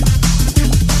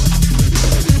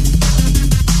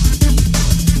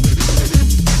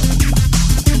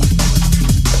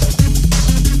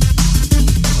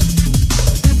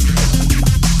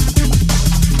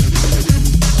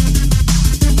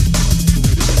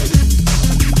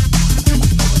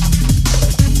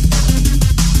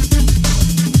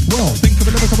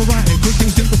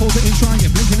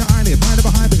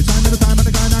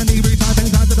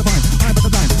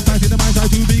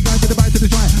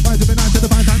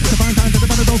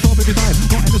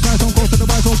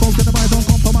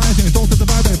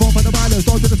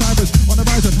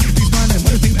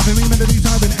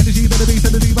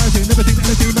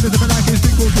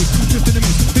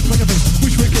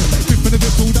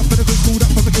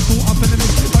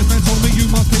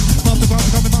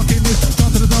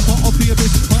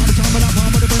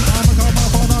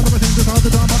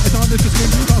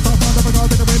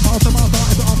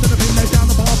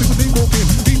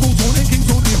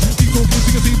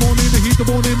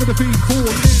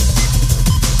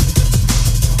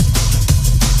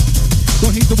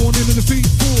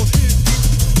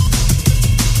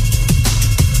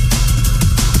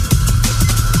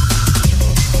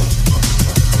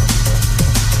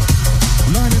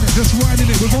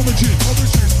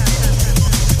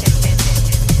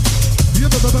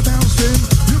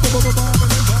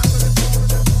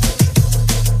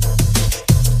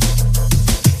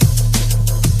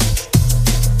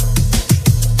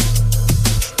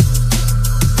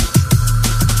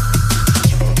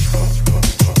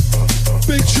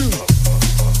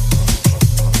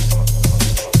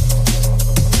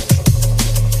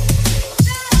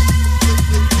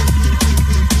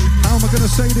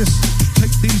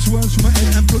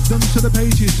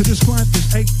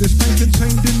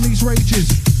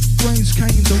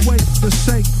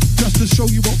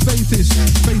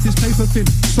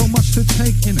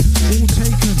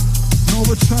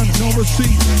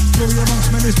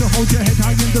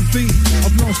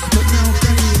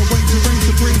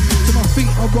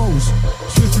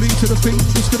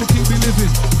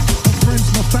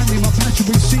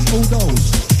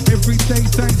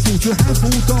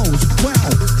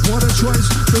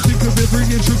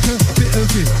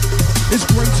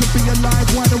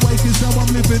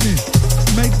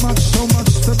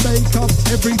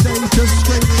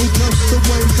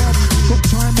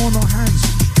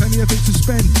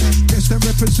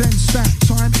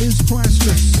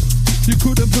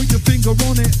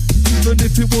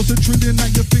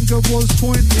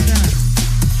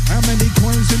 How many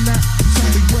coins in that?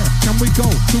 Tell me where can we go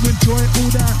to enjoy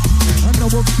all that? I know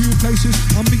a few places.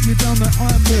 I'll meet you down at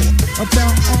Ironmore.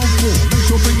 About R4. Make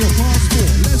sure bring your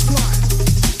passport. Let's fly.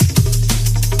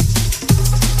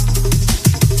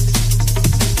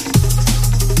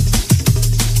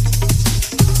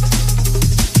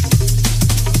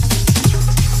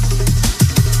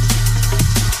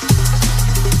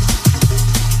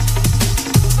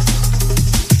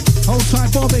 Hold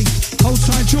tight, Bobby. Hold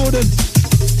tight, Jordan.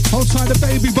 Hold tight, the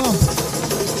baby bump.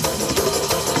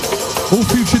 All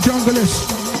future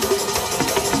junglers.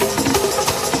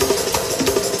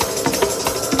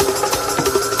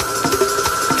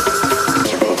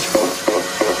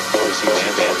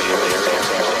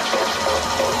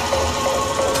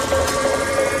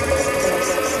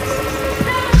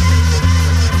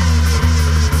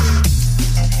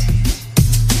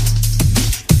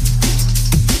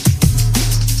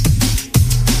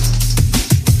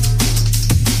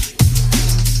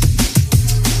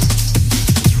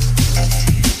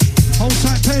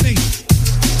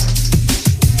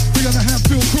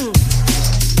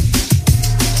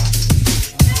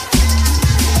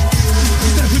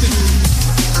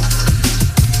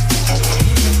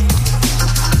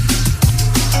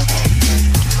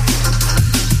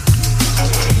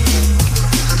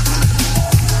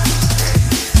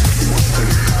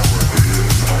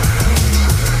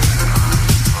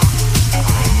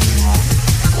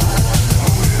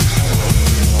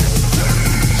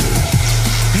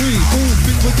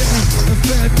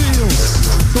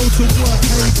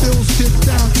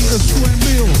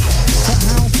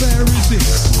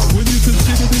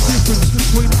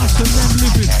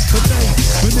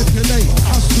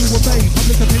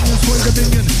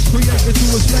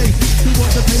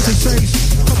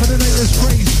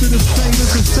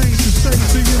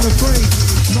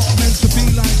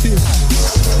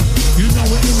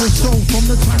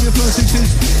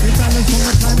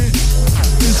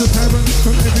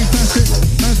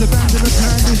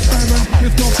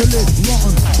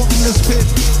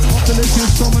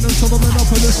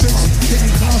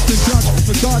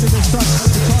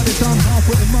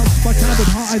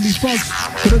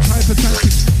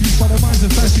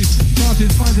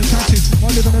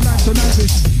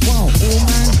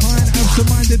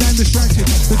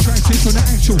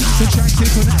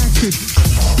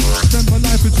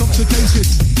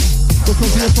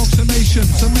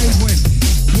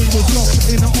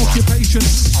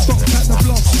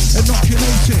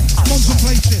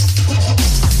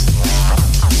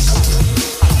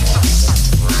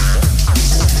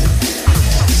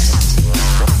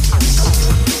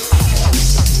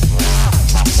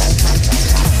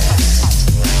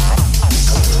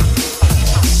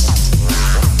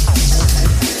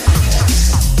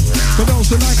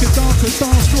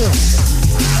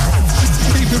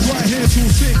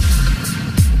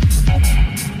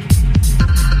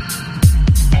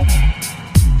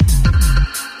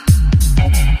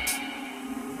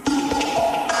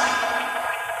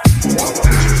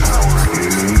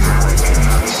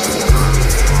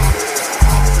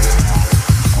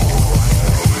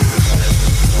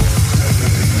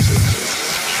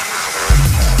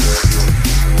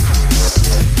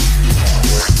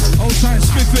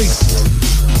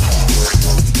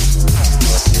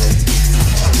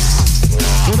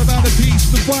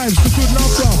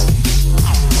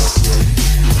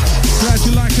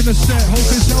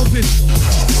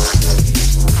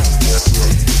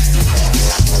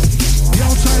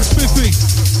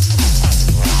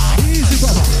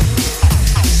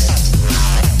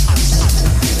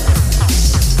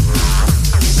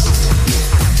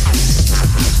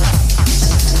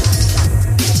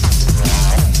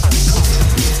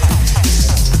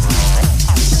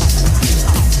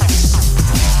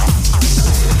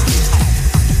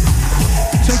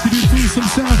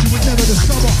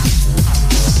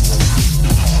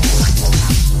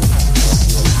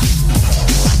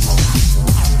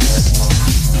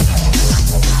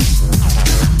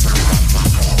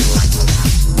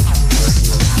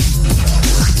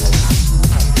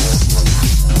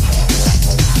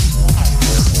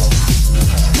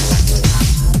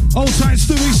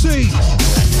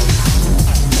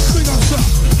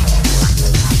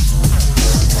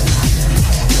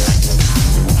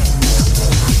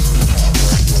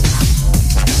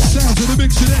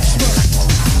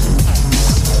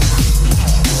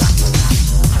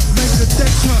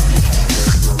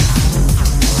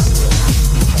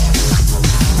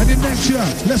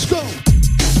 Let's go.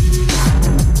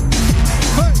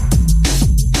 Hey.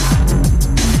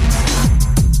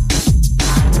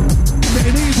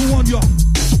 Getting evil on ya.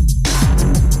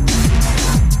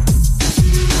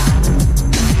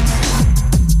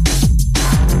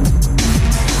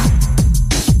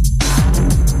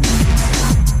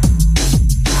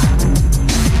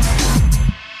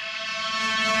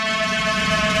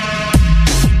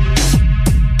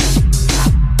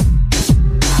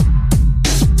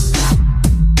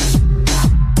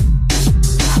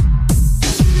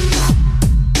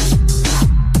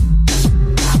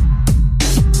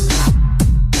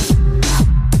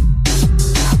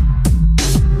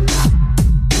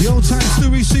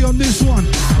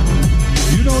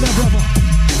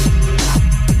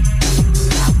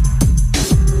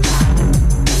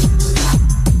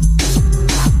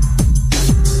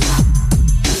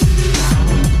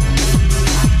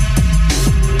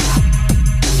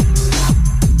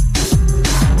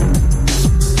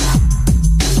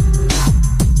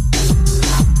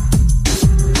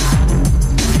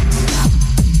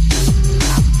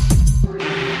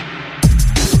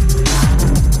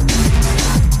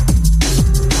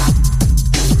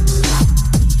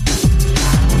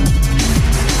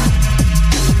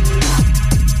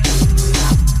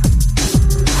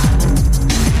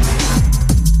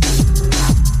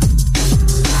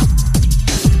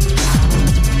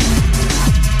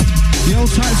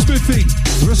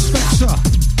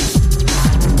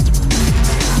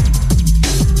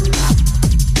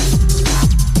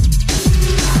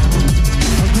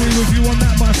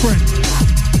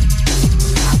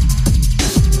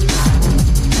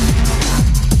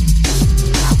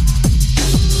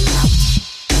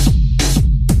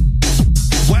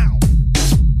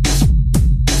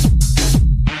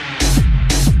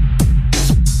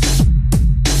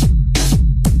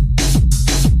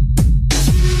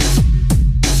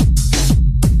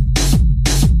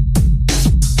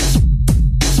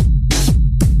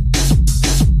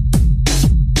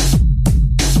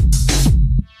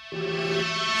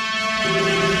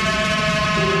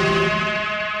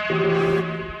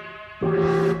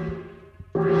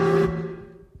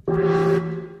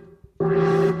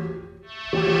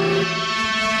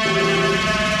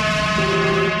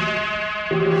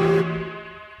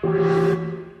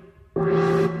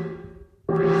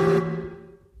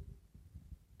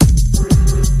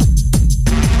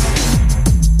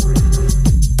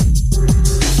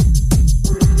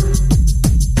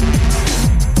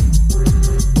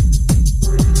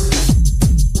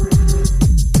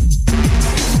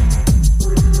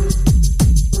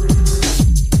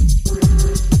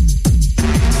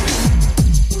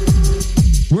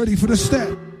 Ready for the step.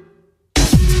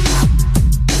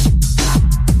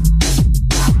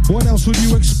 What else would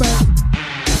you expect?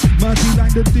 Murky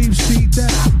like the deep sea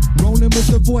depth. Rolling with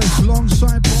the voice,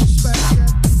 alongside prospect. Yeah.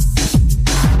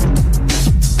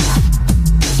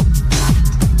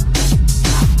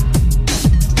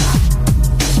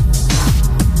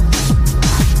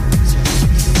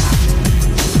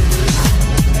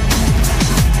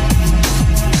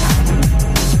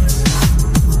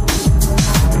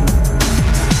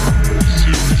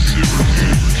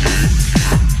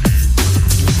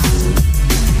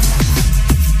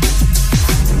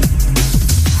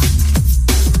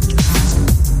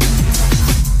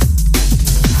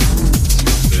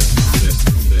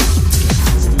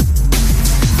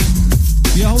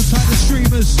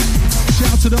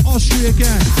 Austria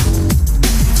gang.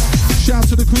 Shout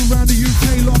to the crew around the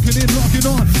UK, locking in, locking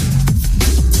on.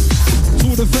 To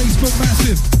all the Facebook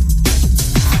massive.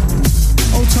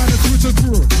 Old time the Twitter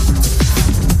crew.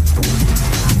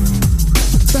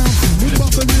 Bouncing, we're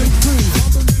bumping in through.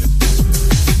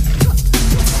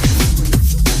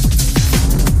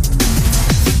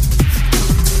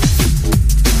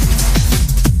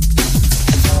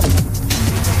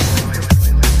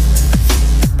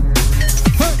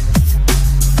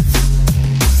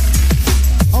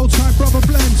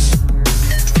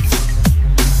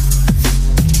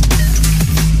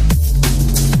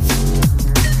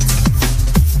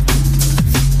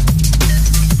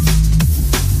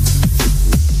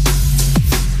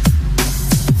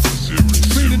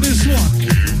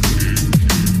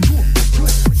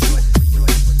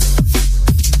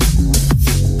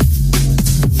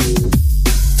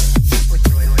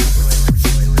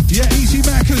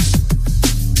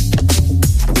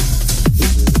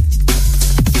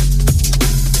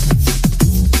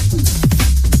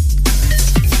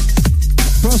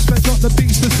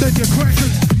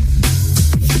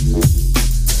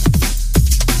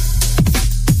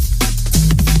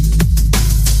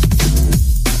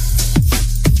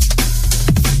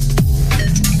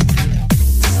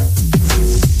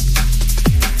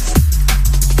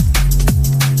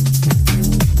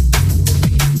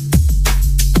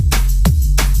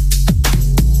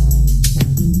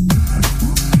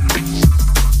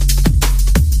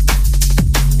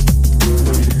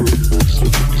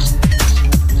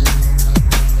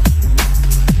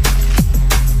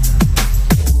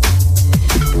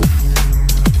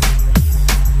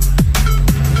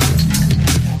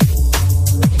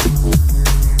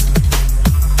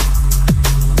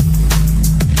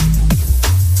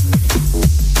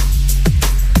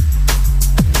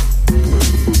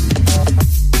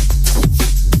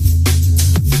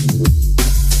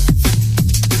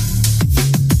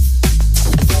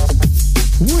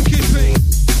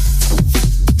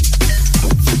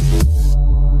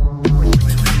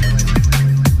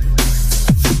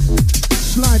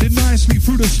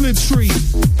 Slipstream.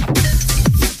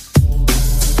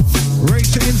 Ready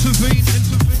to intervene.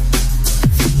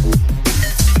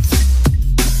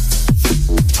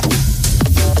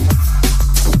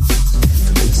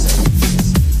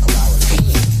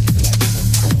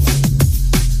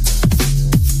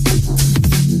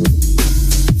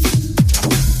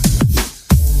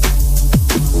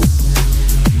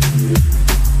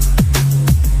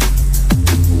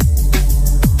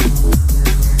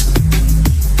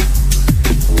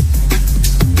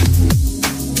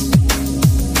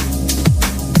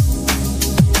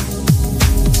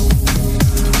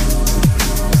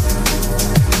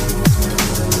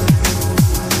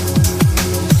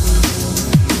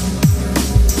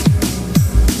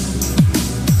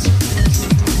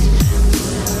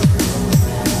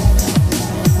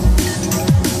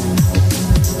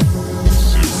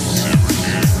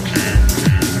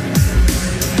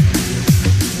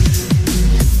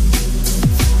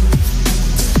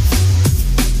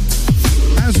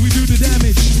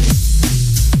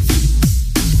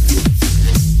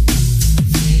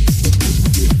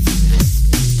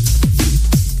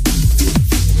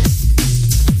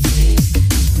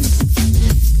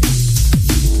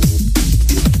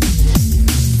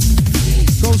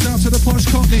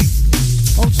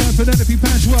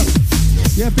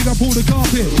 Yeah, big up all the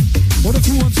carpet. What a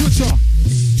crew on Twitter.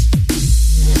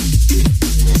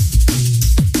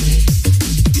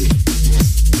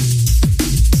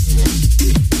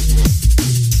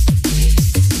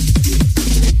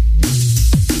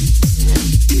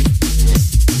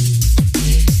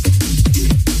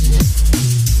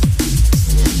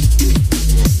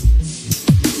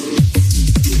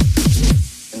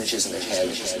 Images in the head.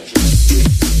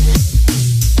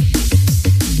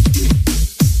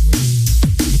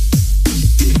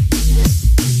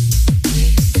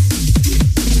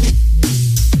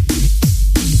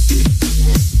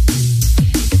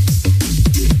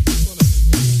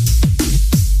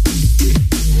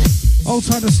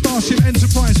 Alongside the Starship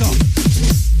Enterpriser.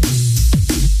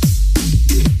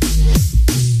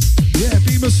 Yeah,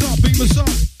 beam us up, beam us up.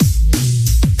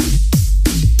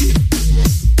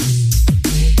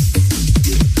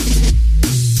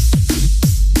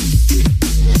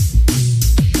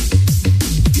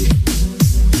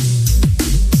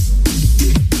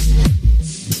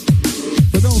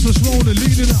 For those that's rolling,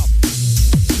 leading up.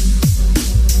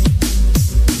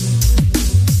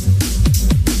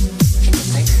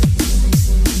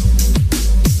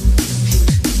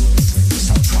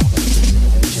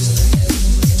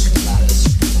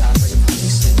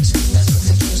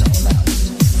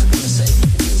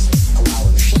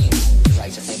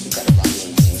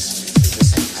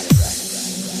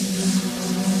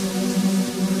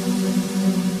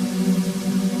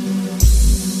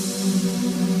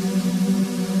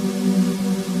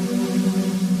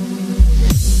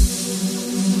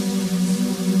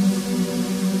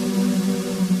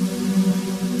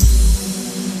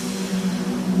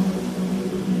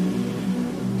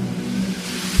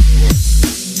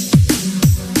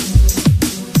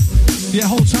 Yeah,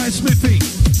 hold tight, Smithy.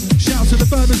 Shout to the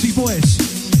Bermondsey boys.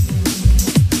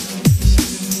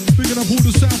 Picking up all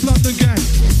the South London gang.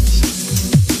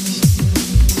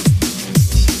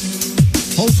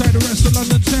 Hold tight the rest of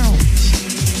London town.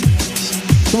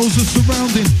 Those are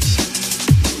surrounding.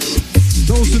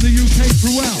 Those in the UK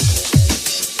throughout.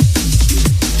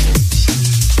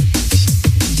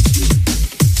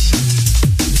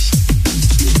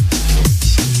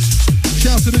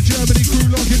 Shout to the Germany crew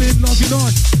logging in, logging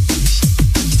on.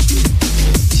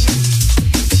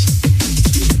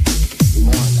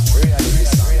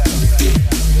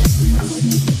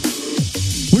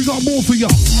 We got more for y'all.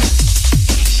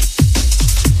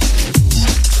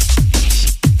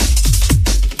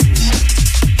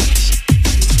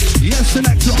 Yes,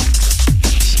 selector.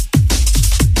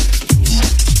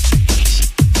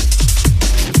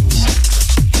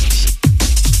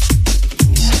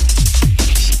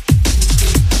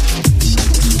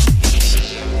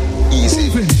 Easy.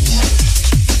 Moving.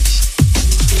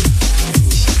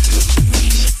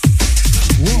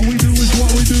 What we do is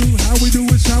what we do. How we do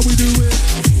is how we do it.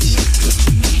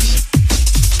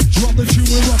 Drop the tune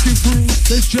we're rocking through.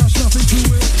 There's just nothing to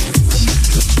it.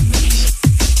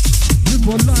 Live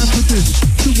our life for this.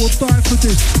 Do or die for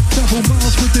this. Travel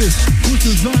miles for this. Was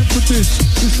designed for this.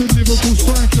 It's a lyrical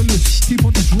cyclist. Keep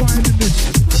on just riding this.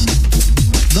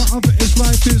 None of it is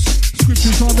like this.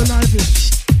 Scriptures are the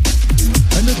livest.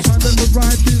 And the time that we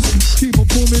ride this, keep on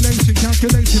formulating,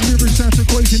 calculating lyrics,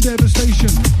 antiquating devastation.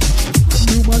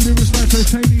 Feel my lyrics like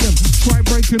titanium, try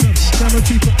breaking them,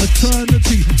 guaranteed for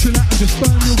eternity. Chill out and just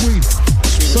burn your weed.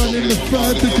 Burning the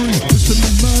third degree, it's an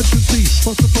emergency.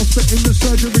 What's the prospect in the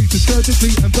surgery to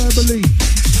surgically and verbally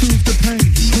soothe the pain,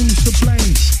 who's to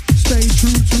blame? Stay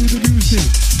true to the music,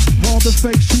 while the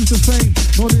fakes choose the fame.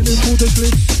 Not in it for the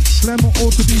glitz, glamour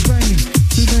or to be vain.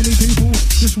 Too many people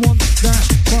just want that,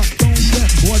 but don't get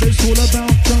what it's all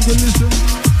about. Jungleism,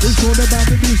 it's all about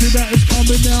the music that is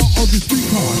coming out of the street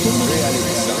car.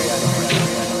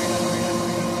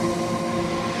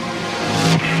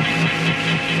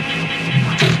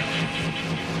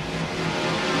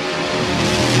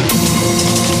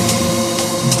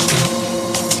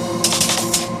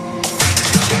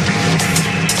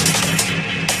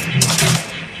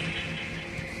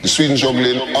 The Sweden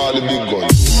juggling all the big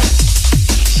guns.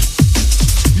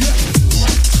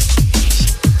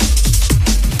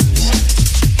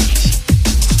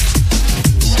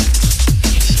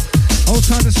 Old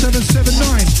time to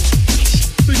 779.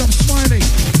 Big up Smiley.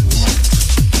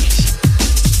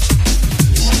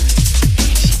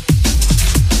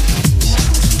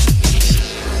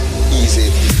 Easy.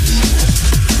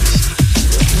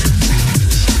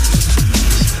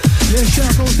 Yeah,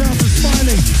 shout goes down to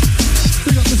Smiley.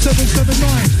 Big up the 779.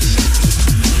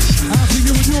 Out to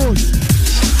you and yours.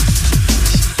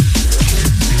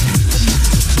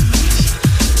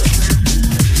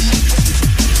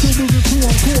 Still moving through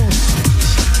our course.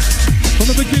 From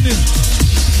the beginning.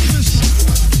 Listen.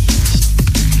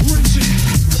 Rinse it.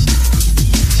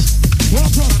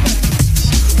 One prospect.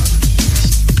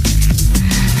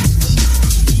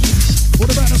 What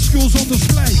about the skills on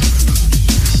display?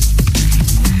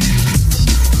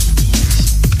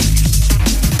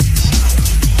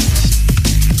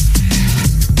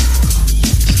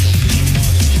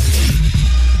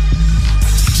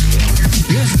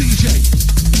 Yes, DJ.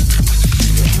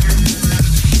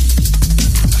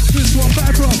 This one,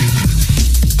 bad rock.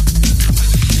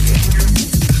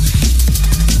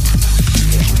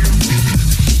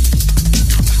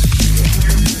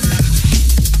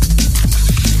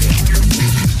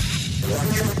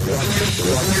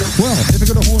 Well, if you're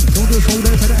gonna hold it, don't do it, hold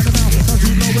it.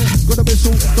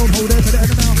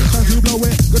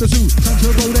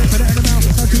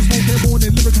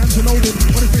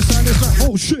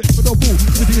 Oh shit, for the ball,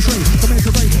 give it to your straight, from A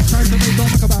to B, time to make, don't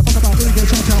fuck about, really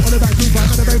get chopped out, on the back, move right,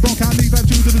 on the bay, rock out, leave that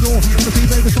two to the door, on the feet,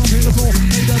 baby, stomping the floor,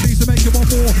 made that beat to make you want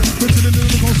more, good to the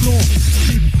lyrical floor,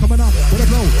 keep coming up, with a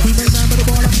blow, two main man with a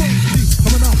bar, like boom, keep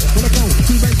coming up, with a blow,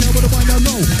 two main man with a bar, now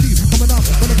no, keep coming up,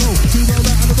 with a blow, two roll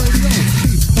out on the radio,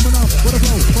 keep coming up, with a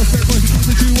blow, prospect boys, keep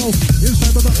the duo,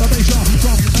 inside the bass shot,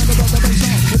 drop, and the bass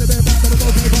shot, with a bare back, with a go,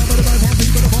 paper, with a back, on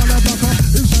feet, with a bar, now block up,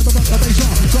 inside the bass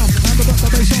shot, drop, and the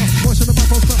bass shot, voice in the back,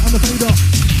 prospect, and the fader,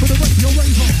 for the radio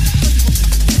razor.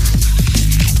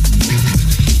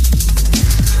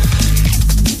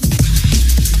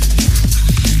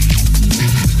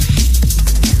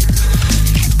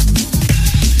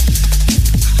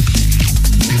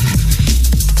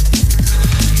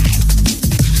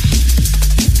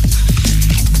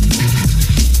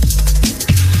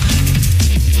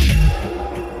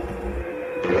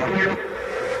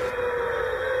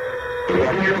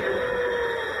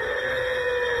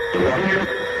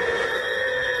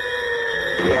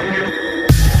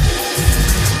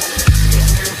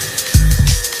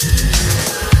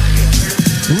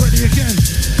 Ready again.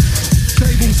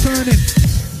 Tables turning.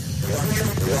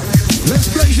 Let's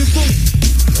blaze it full.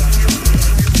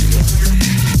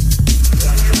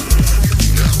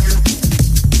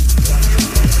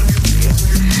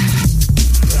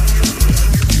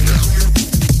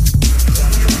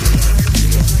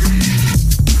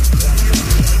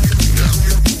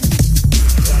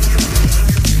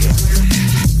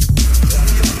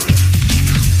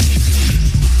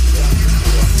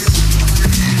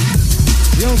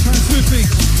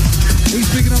 He's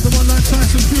picking up the one like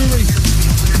Tyson Fury.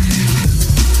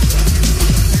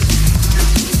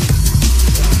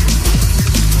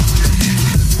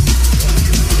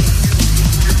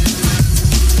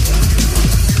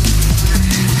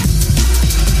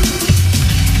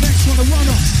 Next one, a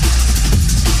runner.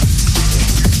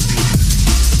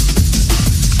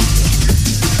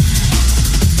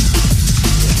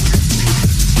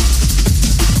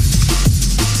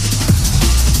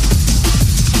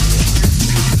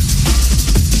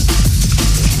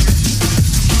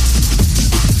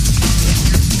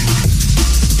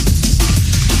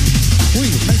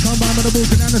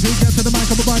 Walking down the street, get to the mic,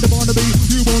 I'm a rider, Barnaby.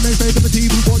 You won't next day to the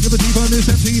TV, what you're the deep on this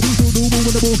MC. Still do move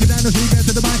when I'm walking down the street, get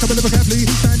to the mic, I'm a little carefully.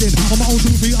 Standing on my own 2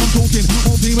 feet, I'm talking,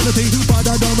 on humanity. But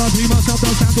I don't run myself,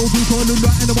 don't stand, don't do call and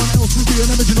right anyone else. Be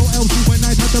an original else. When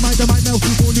I touch the mic melts.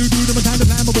 Before you do them, I'm kind of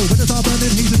flammable. When I start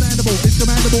burning, he's understandable. It's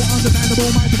commandable,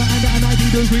 understandable. Mind to my anger, a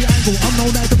 90-degree angle. I'm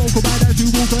known as the vocal bad as you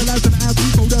walk for life and out.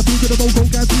 So the food to the vocal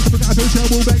gas, to the guy, shell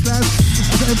will make glass.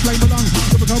 As I inflame my lungs,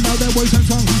 to become out their voice and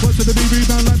tongue. Words to the BB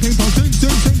band like ping pong. Sing,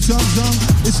 song.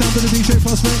 It's sound of the DJ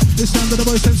Prospect, it's sound of the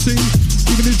voice MC.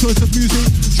 Even in choice of music,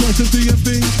 choice of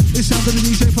DMV. It's sound of the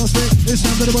DJ Prospect, it's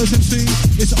sound of the voice MC.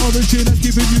 It's Origin and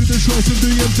giving you the choice of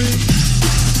DMV.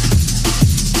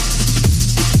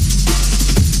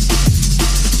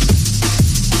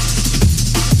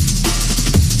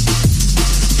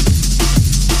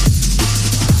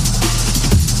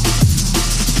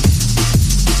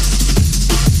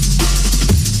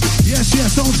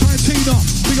 Yes, on Tina.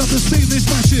 Big up the Steve, this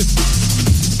massive.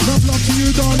 Love to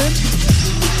you, darling.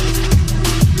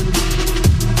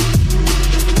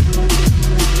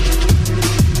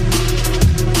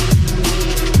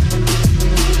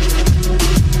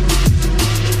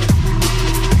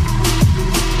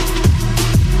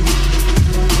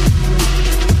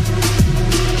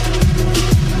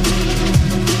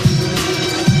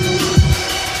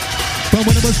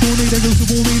 When I was corny, they used to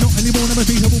bore me. Not anymore, never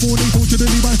see how warning.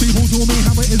 Fortunately, my people told me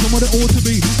how it is and what it ought to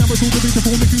be. Now it's all to be to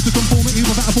form, accused of conformity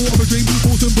without a thought of a dream.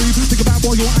 Force and breathe, think about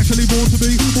what you're actually born to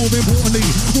be. More importantly,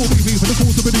 more BP for the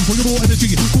cause of belief. For your more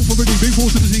energy, call for really big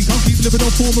force to the sea. Can't keep living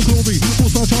off form of glory.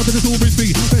 Four-star charge of the stories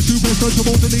be. Best you, best don't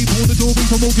support the lead. Pour the jewelry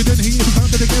from Morgan and Heat. If you found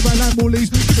it together, land more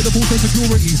leads. Give it a full sense of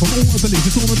security from all of the leads.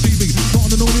 It's all on TV. Not on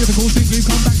the normal ethical thing. We've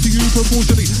come back to you,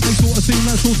 proportionally. They sort of seem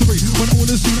like sorcery. When all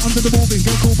is seen under the boarding.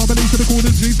 Get caught by belief to the corner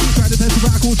trees. Try to test the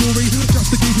radical jewelry. Just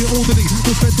to keep it orderly.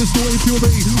 We'll spread the story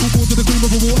purity. We'll fall to the cream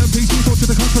of a war and peace. We'll to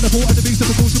the cut for the port and the beast of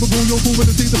the caution before you're full with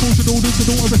the sea. The portion orders the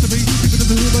daughter recipe. Keep it in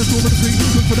the river, storm of the tree.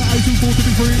 Look for the eyes who fall to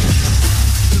be free.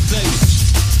 The bass.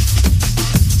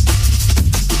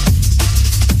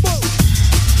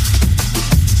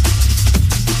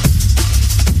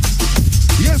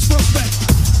 Yes, Prospect.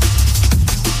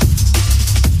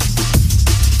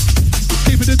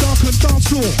 Keep it the dark and dance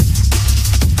floor.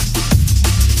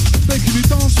 Making you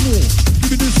dance more.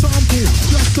 Give me this sample,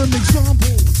 just an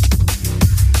example.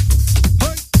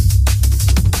 Hey,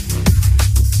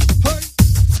 hey.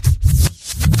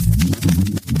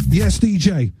 Yes,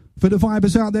 DJ. For the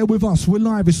vibers out there with us, we're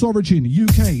live. It's Origin,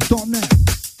 UK.net.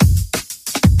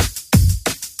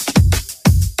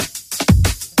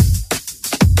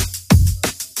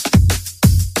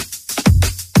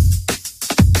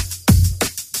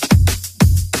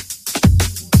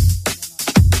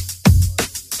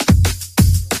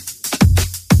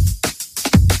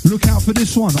 Look out for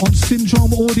this one on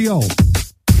Syndrome Audio.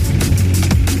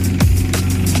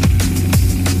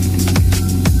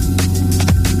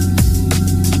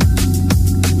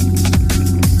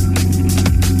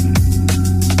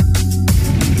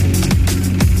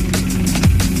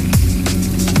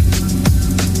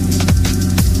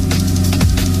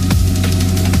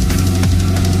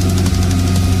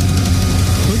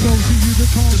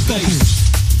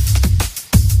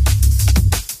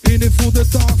 In it for the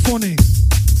dark funny,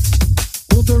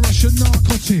 or the Russian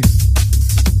narcotic.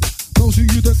 Those of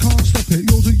you that can't stop it,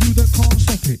 those of you that can't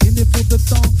stop it. In it for the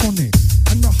dark funny,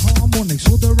 and the harmonics,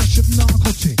 or the Russian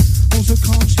narcotic. Those that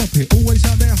can't stop it, always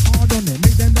out there hard on it.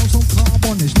 Make them dance on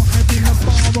carbonics, not having a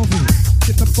bar of it.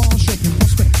 Get the bar shopping,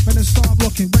 prospect, and then start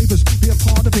rocking. Ravers, be a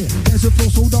part of it. There's a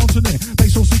floor so dancing it.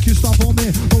 Bass so sick you stop on me.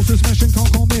 Those that smashing can't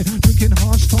come in. Drinking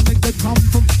hard tonic, they come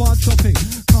from far chopping.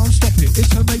 Can't stop it, it's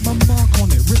to make my mark on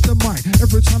it. Rip the mic,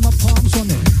 every time my palms on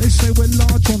it. They say we're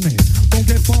large on it. Don't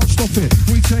get far, stop it.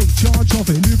 We take charge of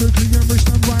it. Lyrically and wrist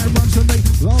and right runs to make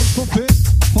large profit.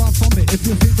 Far from it, if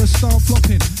you think we start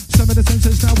flopping. Some of the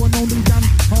senses now we're only done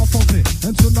half of it.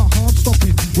 Until the hard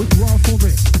stopping, we grow for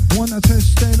it. Wanna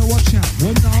test, then watch out.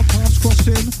 When our paths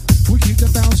crossing, we keep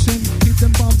them bouncing, keep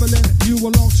them bumbling. You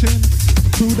are locked in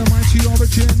to the mighty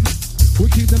origin. We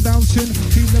keep them bouncing,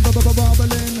 keep them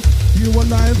bubbling. You are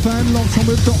live and locked on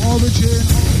with the origin.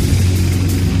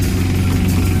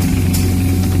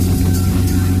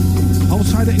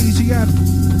 Outside the Easy Ab,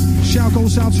 shout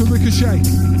goes out to Ricochet.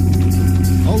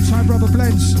 Old time Brother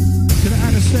Blends, to the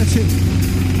Anesthetic.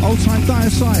 Old time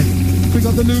Diacide, big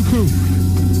up the new crew.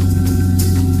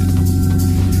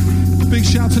 Big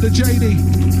shout to the JD.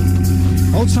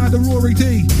 Old time the Rory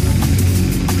D.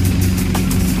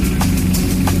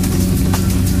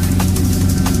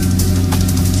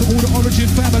 To all the Origin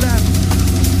family.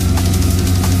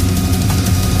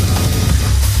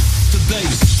 The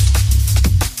bass.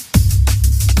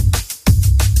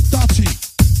 Dirty.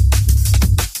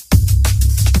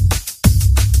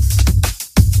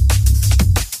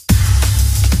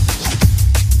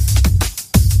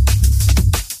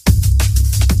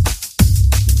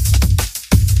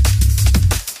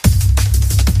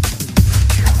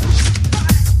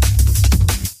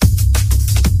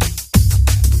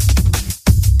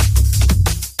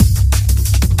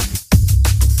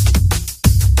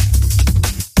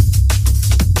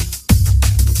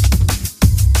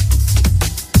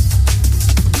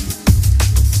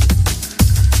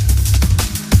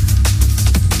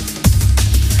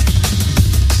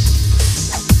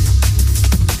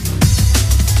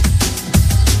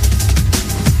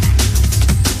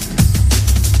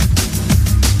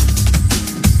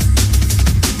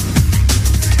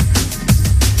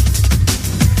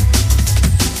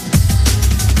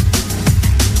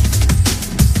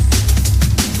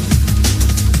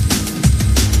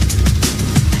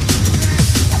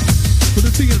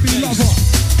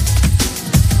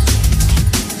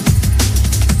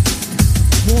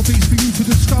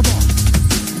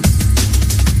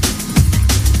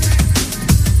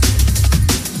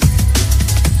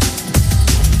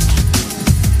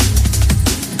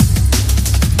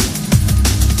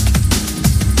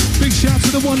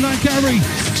 Gary,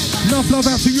 enough love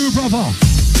out to you, brother.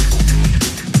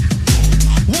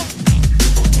 What?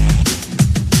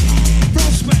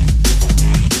 Prospect.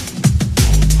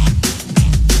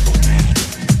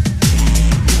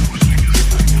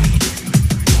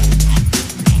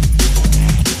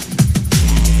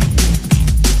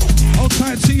 Old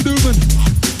tight T. Newman.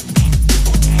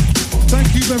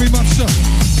 Thank you very much, sir.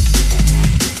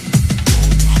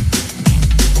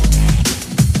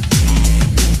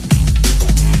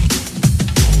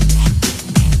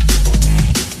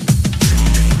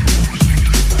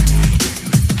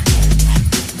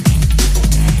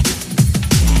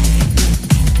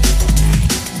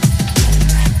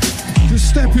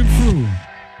 Stepping through.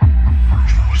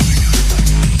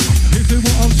 If they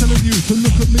what I'm telling you, to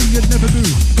look at me you'd never do.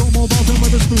 Got more bars than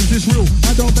Weatherspoons, it's real,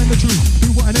 I don't bend the truth.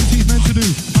 Do what an MC's meant to do,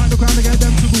 find the ground to get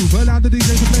them to move. Allow the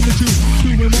DJ to blend the truth,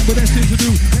 doing what we're destined to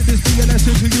do. Let this be a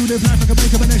lesson to you, live life like a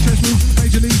make of an extra move.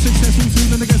 Majorly successful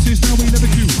soon, and I guess it's now we never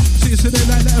queue. See it's today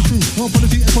like letter through, no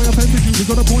apology, FY offended you. We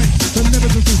got a point, but never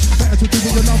the truth. Better to do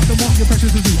what you love than what you're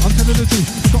precious to do. I'm telling the truth,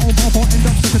 got on path, I'll end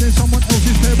up stuck in someone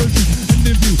else's pair of shoes.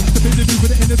 Interview, step in the view for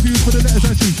the interviews, for the letters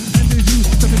I choose. Interview,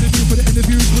 step in the view for the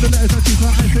interviews, for the letters I choose.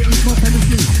 Like I say, it's my pen is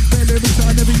blue. Their lyrics that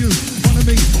I never use. One of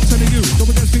me, telling you, go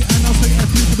against me and I'll say F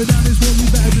you. For the down is what you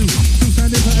better do. Still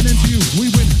standing for an end to you. We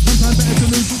win, sometimes better to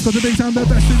lose, cause the daytime they're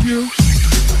best in you.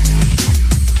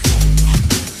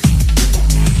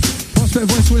 Prospect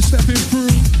voice, we're stepping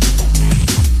through.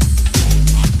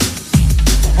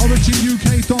 Origin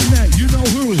UK djfaith.net, you know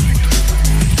who.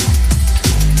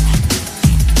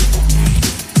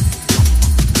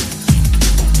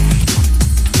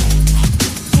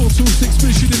 426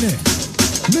 mission in it.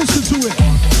 Listen to it.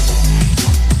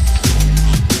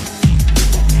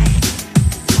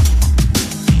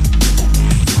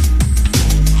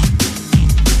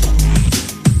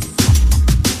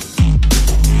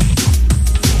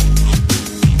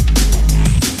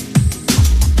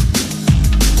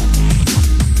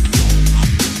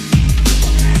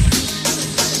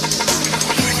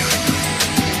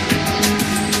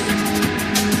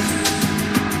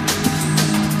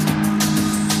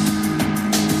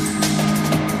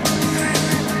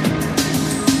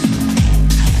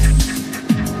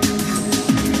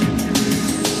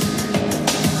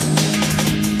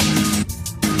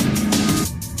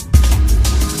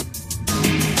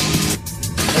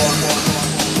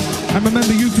 And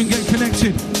remember, you can get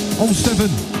connected 07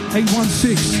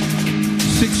 816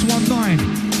 619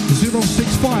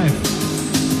 065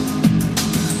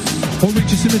 or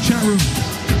reach us in the chat room,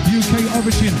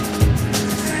 ukorigin.net.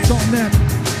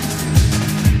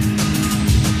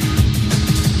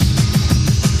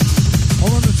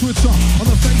 Or on the Twitter, on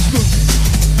the Facebook.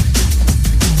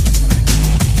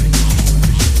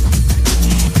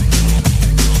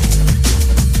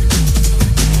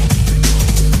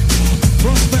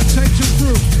 Prospect takes it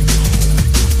through.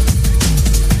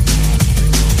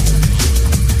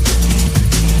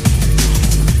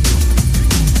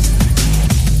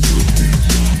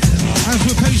 As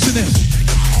we're pacing it,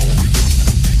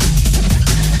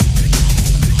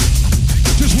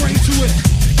 just right to it.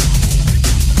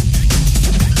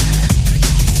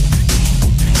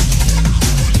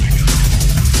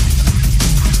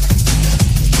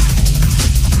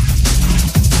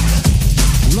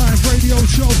 Live radio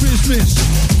show business.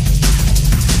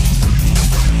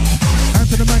 And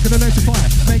to the mic and electrify.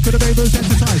 Make of the neighbors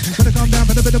exercise. Gonna come down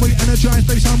for the bit of we energize.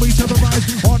 Based on we terrorize.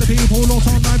 All the people lost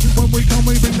online. When we come,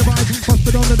 we bring the vibe.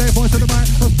 Spit on the day, voice of the mic.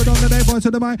 Spit on the day, voice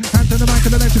of the mic. And to the mic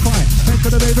and electrify. Make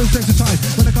of the neighbors exercise.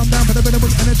 Gonna come down for the bit of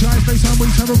we energize. Based on we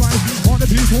terrorize. All the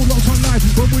people lost online.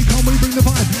 When we come, we bring the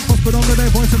vibe. Spit on the day,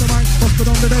 voice of the mic. Spit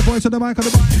on the day, voice of the mic. On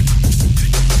the mic.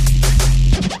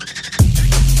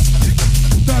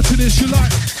 To this you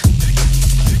like.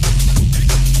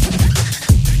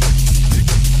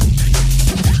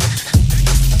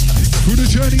 Through the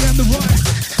journey and the ride.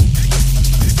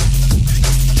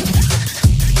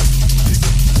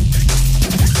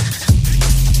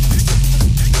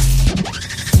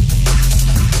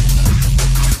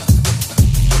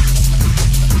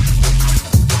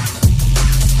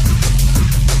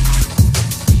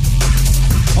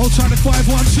 Outside the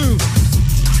 512.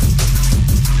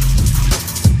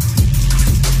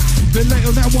 Bit late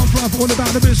on that one, bruv. All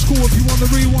about the bit school if you want the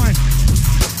rewind.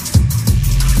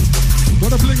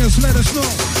 Got a blingers, let us know.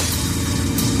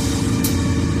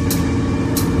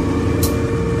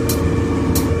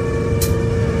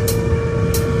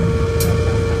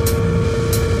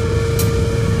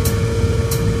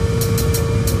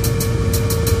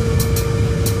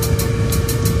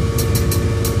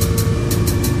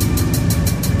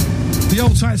 The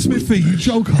old tight Smithy, you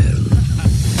joker.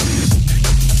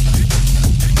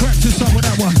 Practice up with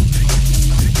that one.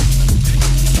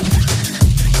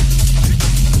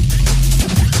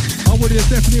 I would have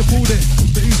definitely appalled it,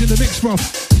 but he's in the mix, bro.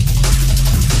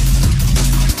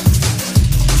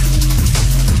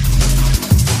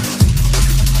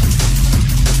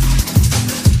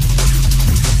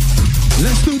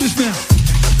 Let's do this now.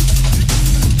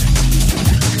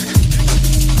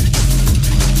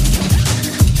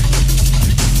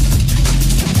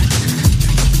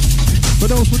 For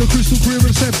those with a crystal clear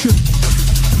reception,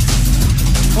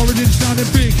 Origin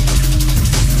sounding big.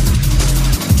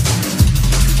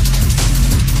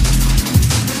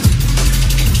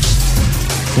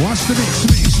 Watch the mix,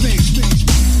 mix, mix, mix.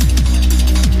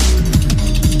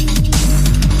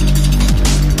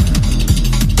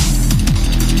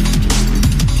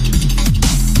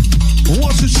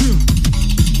 What's the tune?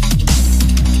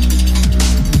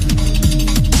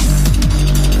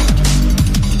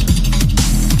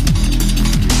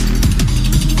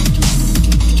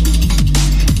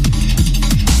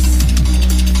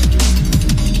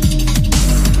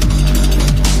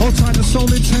 Hold tight the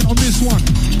soul intent on this one.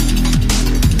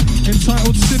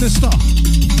 Entitled Sinister.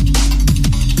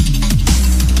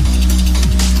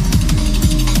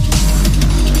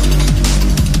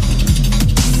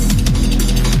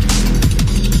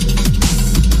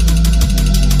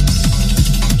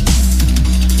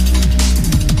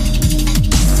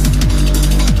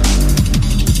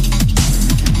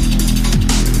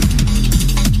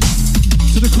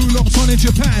 To the crew locked on in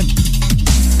Japan.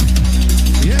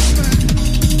 Yes, man.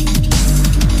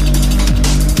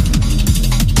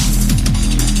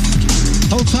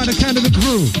 Hold tight the Canada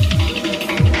crew.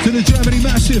 To the Germany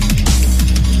Massive.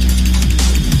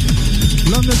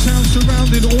 London town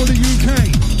surrounding all the UK.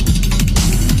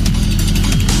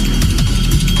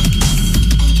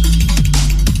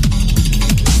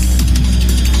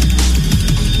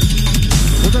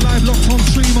 All the live locked on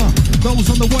streamer. Those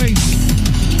on the waves.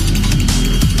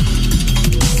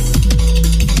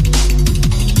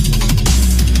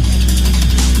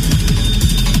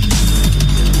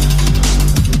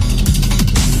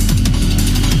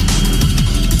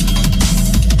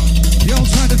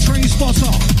 Train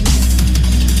spotter.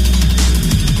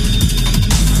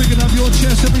 Picking up your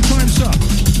chest every time, sir.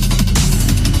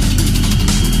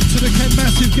 To the Ken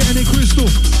Massive, getting it crystal.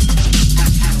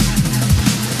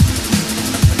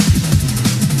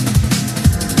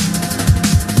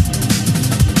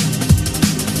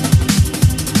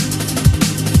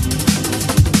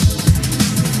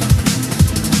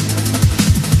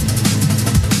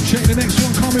 Check the next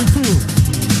one coming through.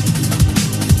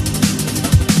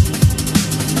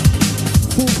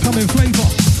 Forthcoming flavour.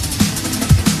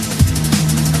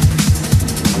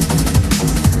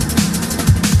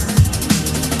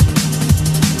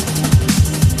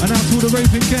 And out to all the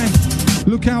raving gang.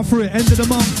 Look out for it, end of the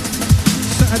month.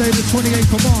 Saturday the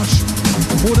 28th of March.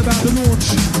 All about the launch.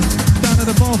 Down at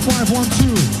the bar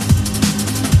 512.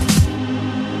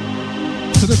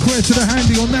 To the queer, to the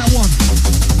handy on that one.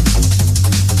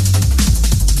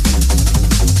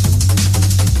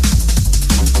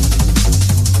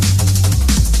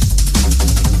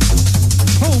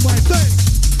 My day.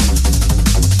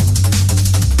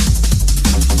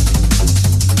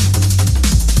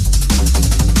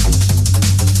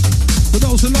 For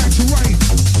those who like to rave,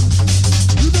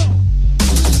 you know.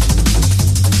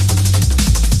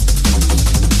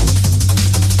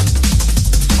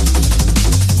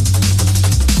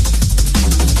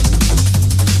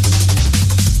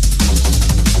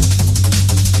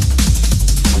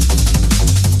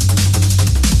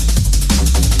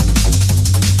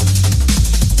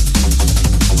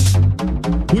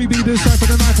 This side for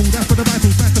the rifle, that's for the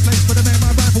rifle, that's the place for the man, my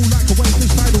rifle, like a wave,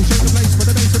 this title, shake the place for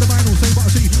the base of the vinyl, say what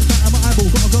I see, that I'm an eyeball,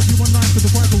 gotta go you one line for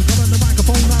the rifle, come on the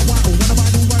microphone like white, when the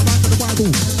Bible, right back to the Bible,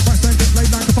 right stand get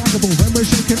played like a fireable, when we're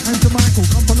shaking and to Michael,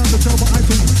 come from under tell but I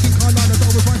do, think I line the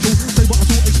door with vital, say what I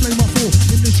thought, explain my thought,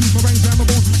 in this shoes my range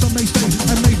jammable, some may stay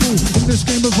and may fall, in this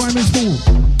game of rhyming school.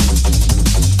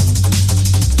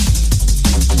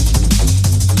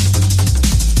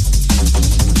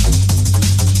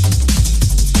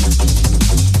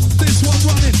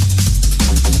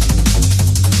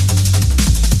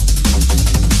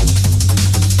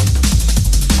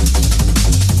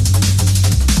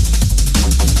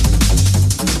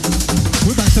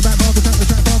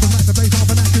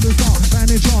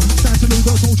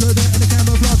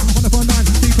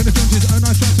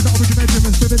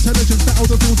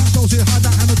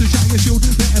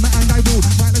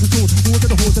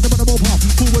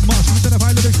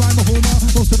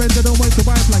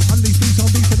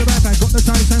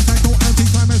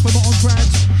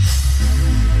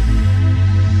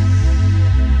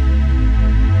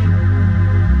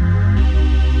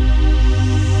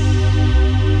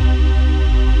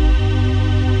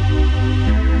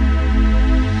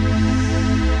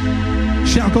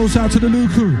 Goes out to the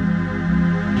Luku.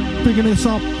 Bigging us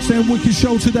up, saying wicked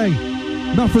show today.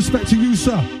 Enough respect to you,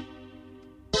 sir.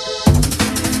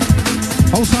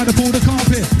 Outside the pull the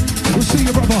carpet. We'll see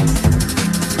you, brother.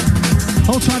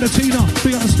 Outside the Tina.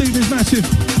 Big up Steve is massive.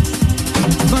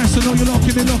 Nice to know you're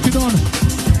locking in, locking on.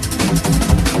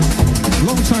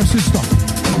 Long time, sister.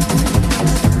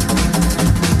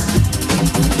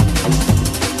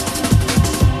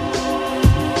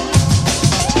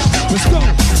 Let's go.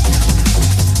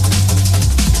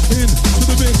 In to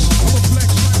the mix, I'm a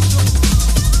flex.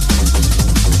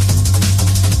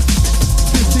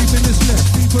 15 minutes left,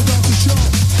 people about the show.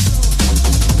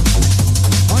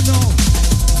 I know.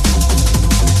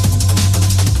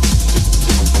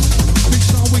 Big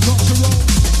sound we got to roll.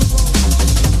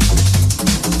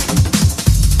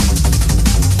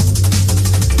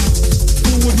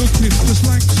 Forward looking, just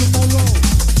like tomorrow.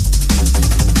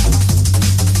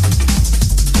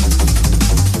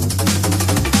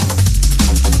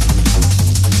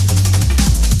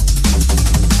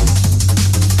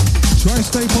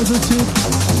 Stay positive.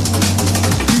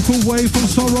 Keep away from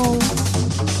sorrow.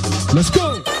 Let's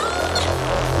go.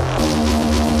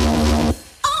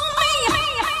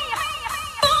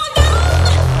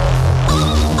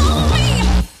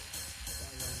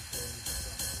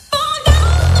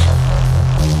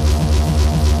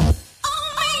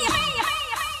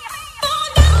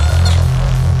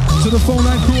 the phone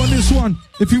line crew on this one.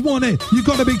 If you want it, you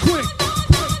gotta be quick.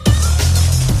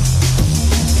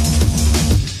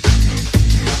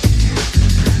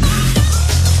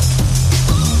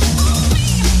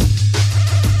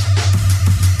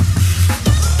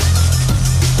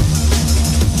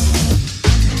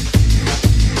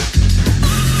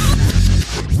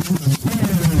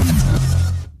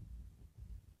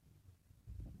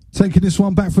 Taking this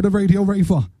one back for the Radio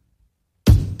Raver.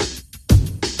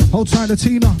 Hold tight to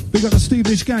Tina. Big up the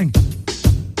Stevenish gang.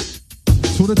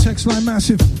 To the text line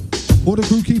massive. All the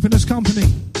crew keeping us company.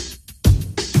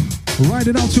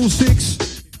 Riding out till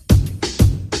 6.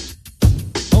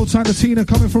 Hold tight to Tina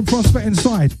coming from Prospect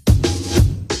inside.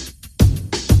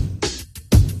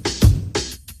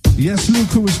 Yes,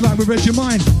 Luca, it's like we read your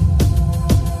mind.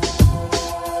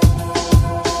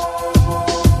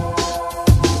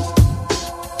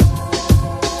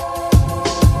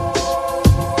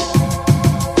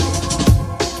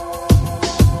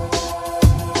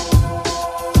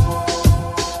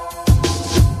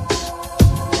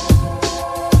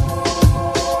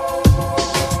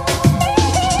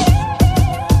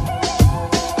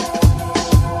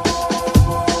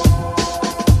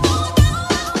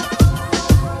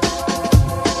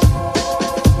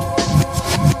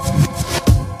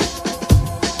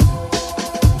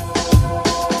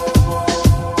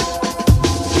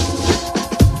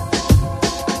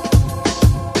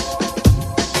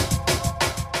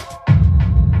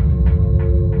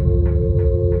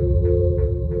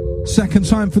 Second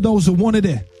time for those that wanted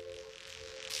it.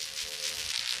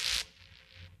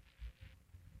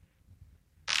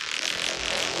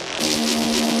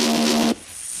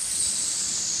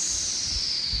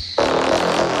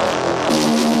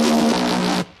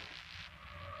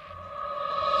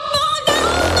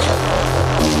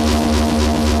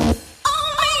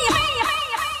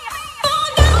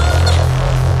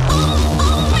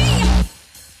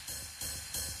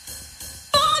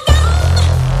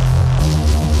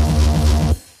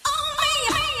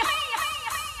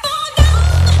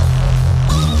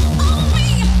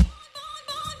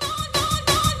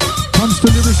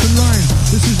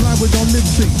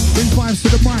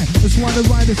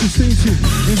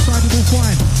 Inside it will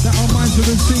find that our minds are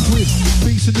in sync with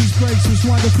beats of these breaks. That's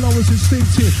why the flow is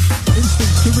instinctive.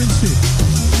 Instincts to rinse it.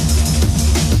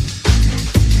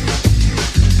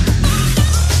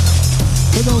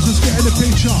 For those that's getting the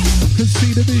picture, can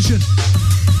see the vision.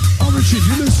 Origin,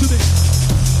 you listen it.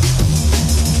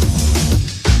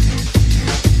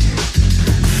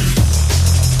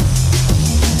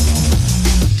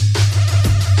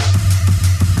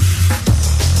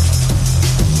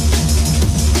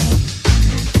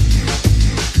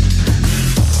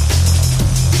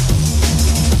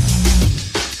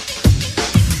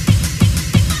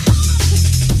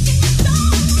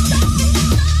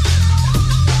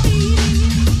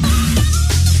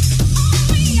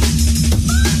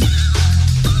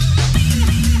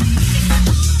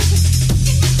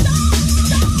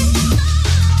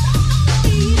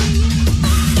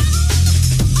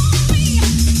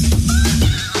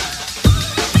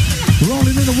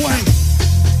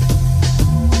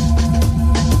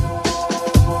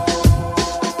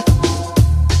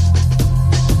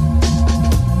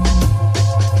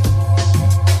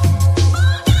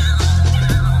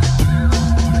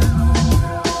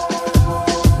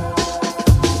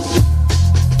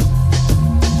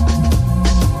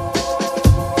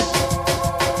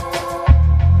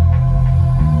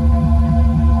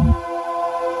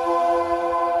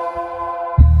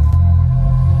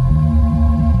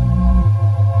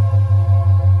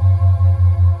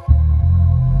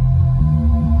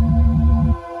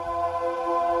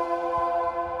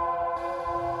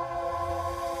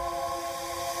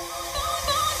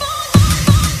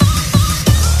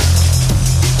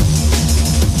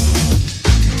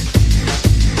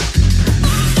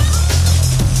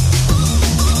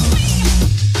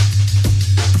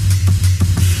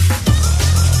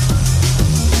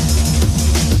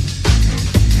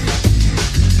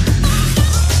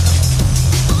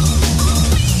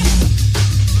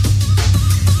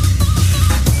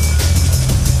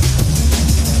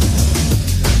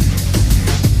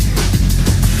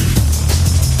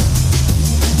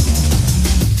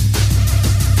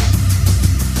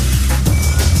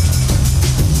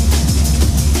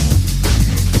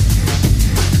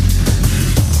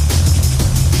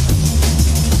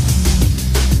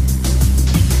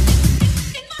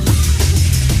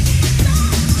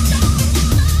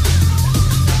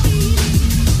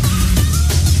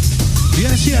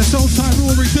 Yes, old time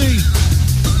Rory B.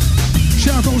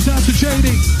 Shout goes out to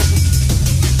JD.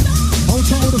 Old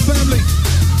time with the family.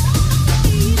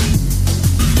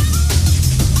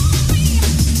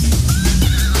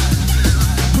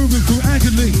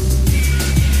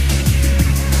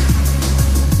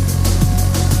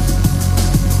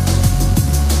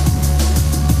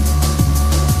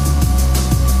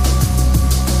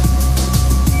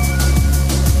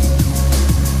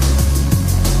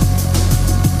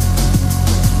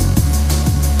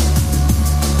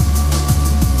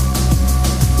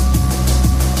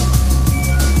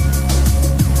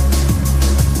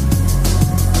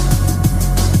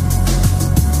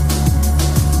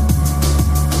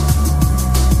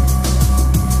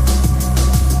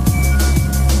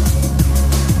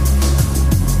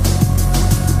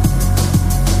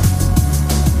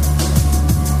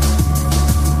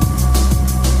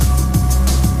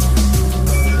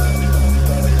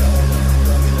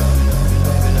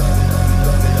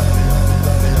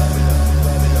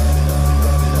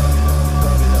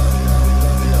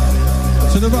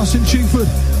 us in Chingford.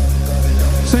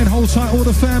 Saying hold tight, all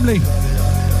the family.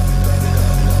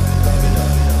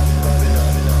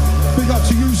 Big up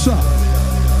to you, sir.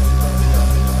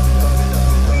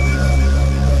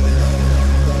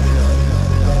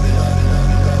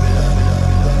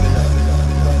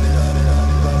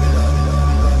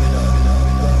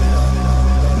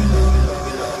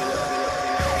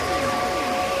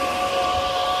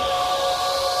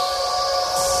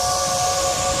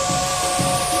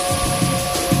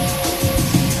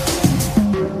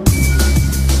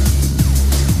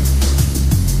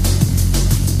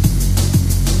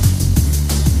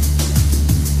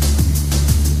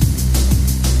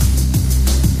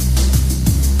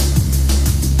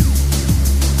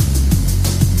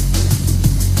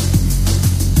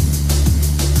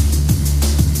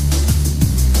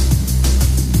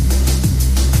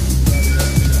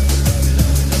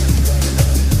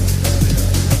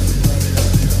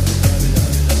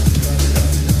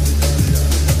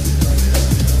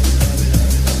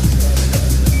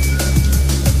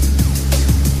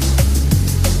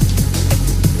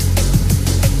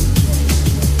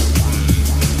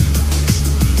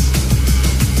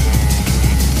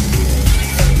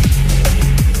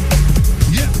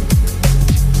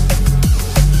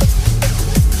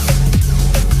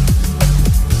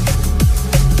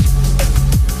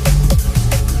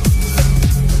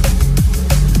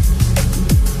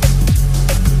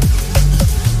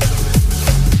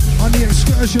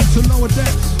 To lower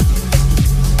depths.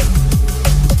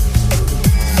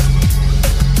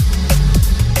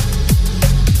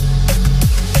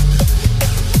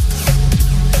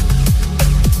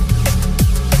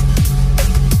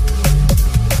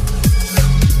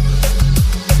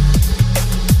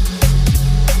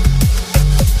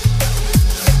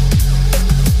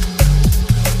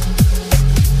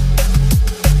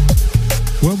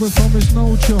 Where we're from is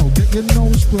no joke, get your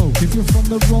nose broke. If you're from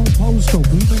the wrong postcode,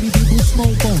 too many people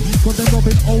smoke bone. Got them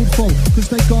robbing old folk, cause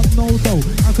they got no dough.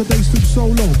 How could they stoop so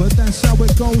low? But that's how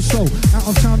it goes. So, out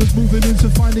of towners moving in to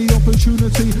find the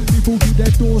opportunity. People keep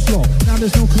their doors locked, now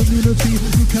there's no community.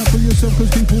 You can't for yourself cause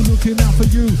people looking out for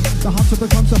you. The hunter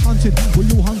becomes the hunted, when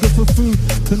you hunger for food.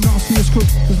 The nastiest cook,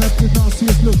 cause that's the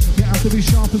nastiest look. You have to be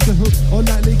sharp as a hook, or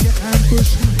likely get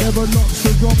ambushed. There are lots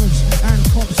of wrongers, and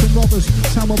cops and robbers.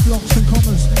 Tower blocks and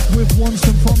commons, with wants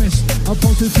and promise. A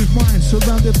positive mind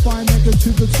surrounded by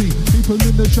negativity. People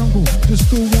in the jungle just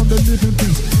still want to live in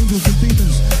peace. Angels and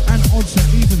demons and odds and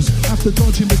evens have to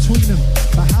dodge in between them.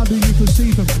 But how do you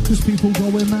perceive them? Cause people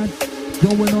going mad,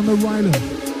 going on the island.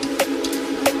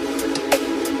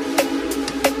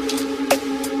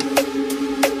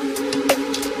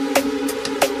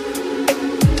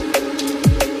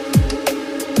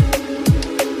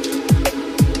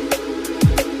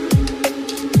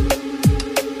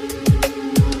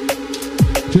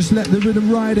 Just let the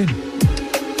rhythm ride in.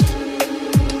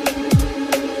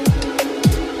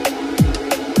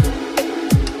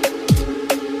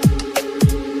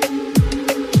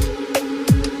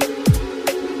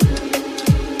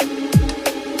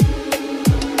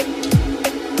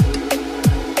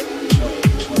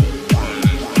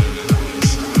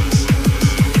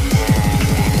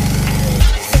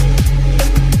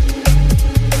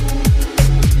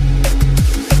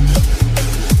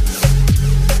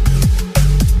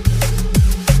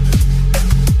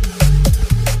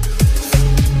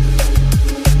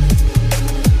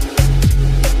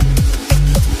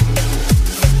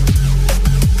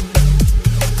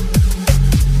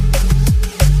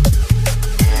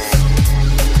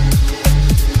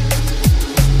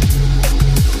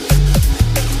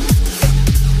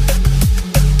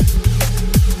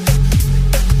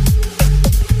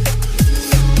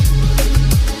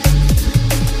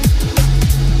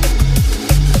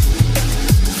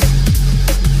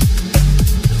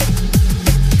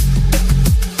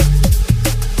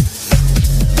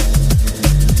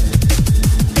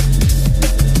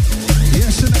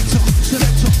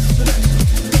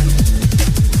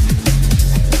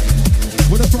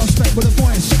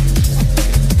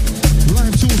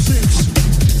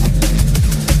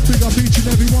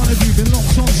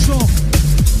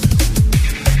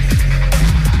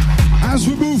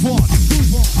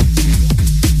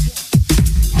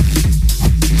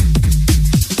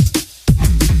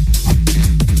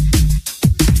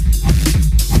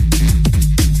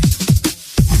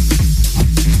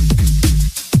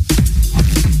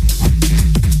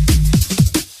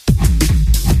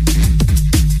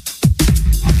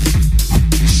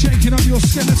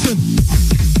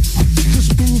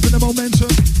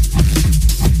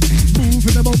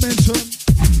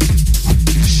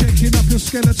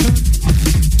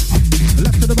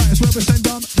 Left to the right is where we're saying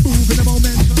done. Moving the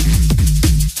momentum.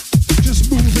 Just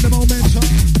moving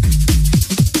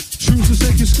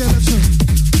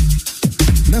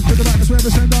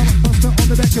service ender, cluster on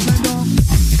the deck of ender.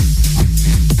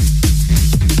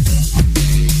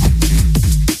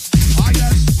 Ah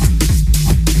yes.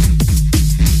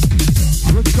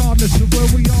 Regardless of where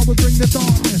we are, we bring the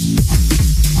darkness.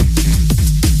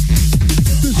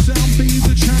 The sound be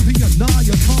the champion, nah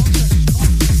you can't test.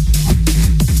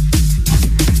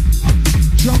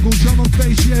 Jungle, drum and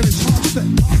bass, yeah it's hard step.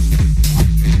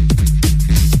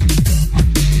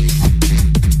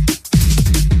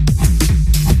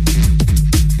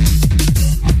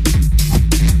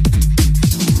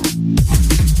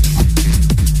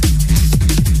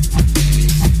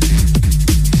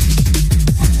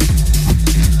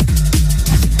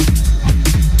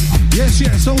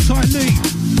 Yes, hold tight Lee.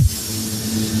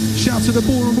 Shout to the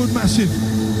Boreham Wood Massive.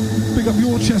 Big up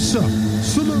your chest, sir.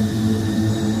 Salute.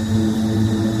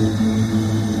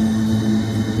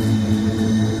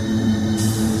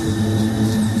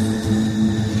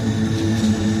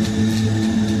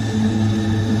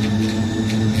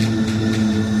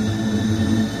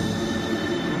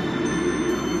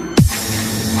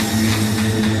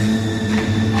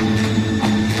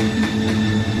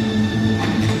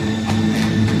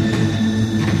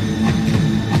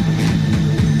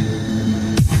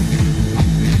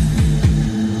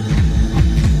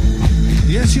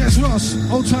 Yes, Ross,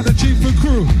 old time the Chief and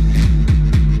crew.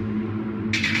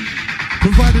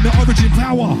 Providing the origin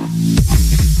power.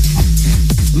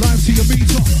 Live to your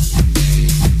beat up.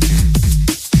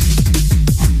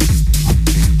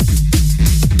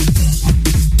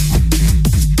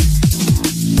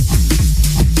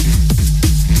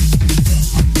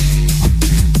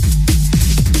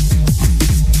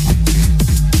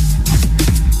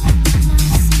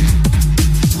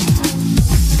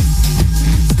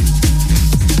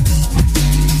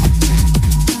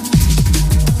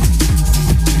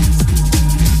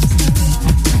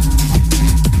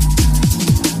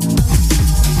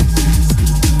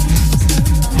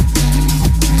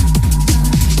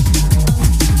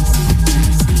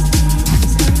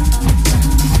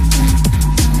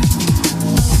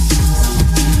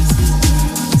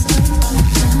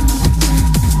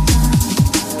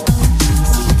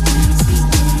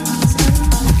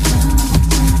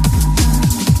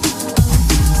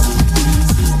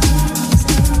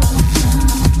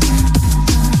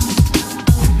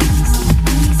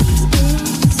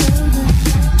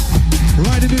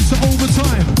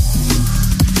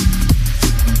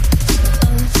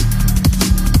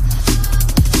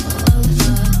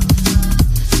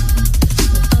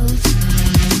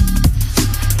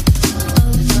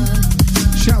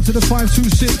 To the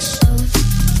 526.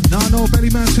 Nano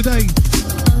Bellyman today.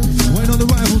 Waiting on the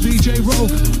rival DJ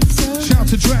Rogue. Shout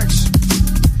to Drax.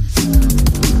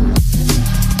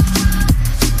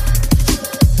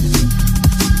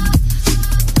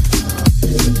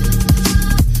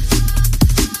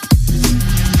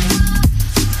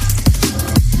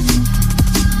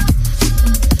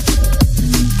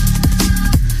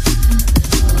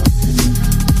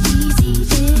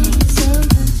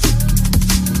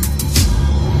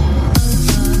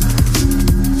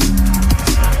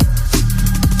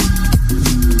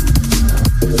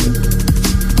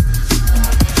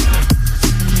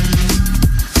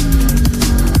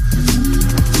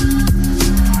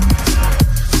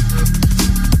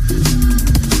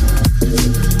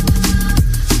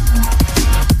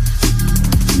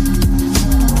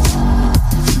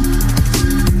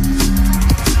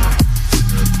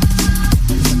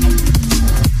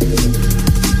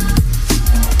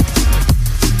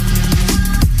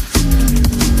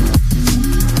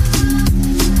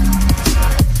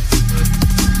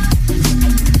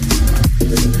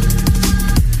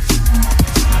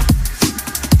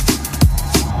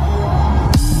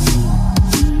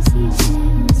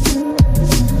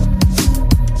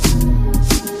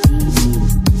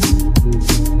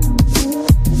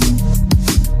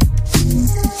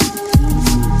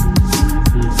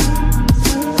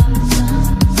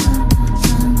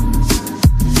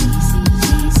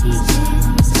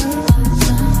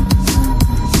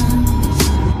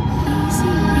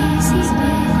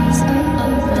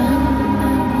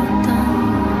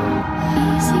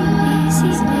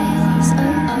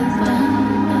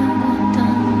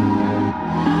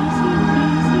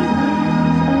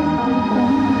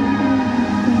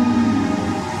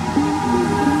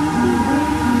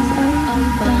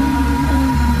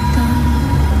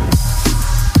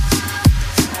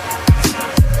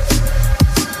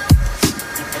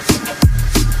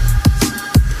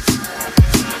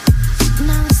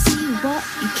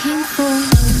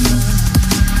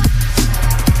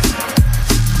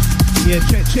 Yeah,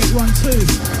 check 1 2.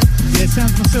 Yeah,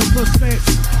 sounds myself prospect.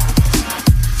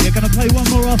 Yeah, gonna play one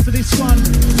more after this one.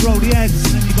 Roll the ads,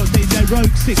 and then you got DJ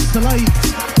Rogue 6 till 8.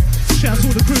 Shout out to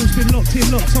all the crew who's been locked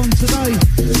in, locked on today.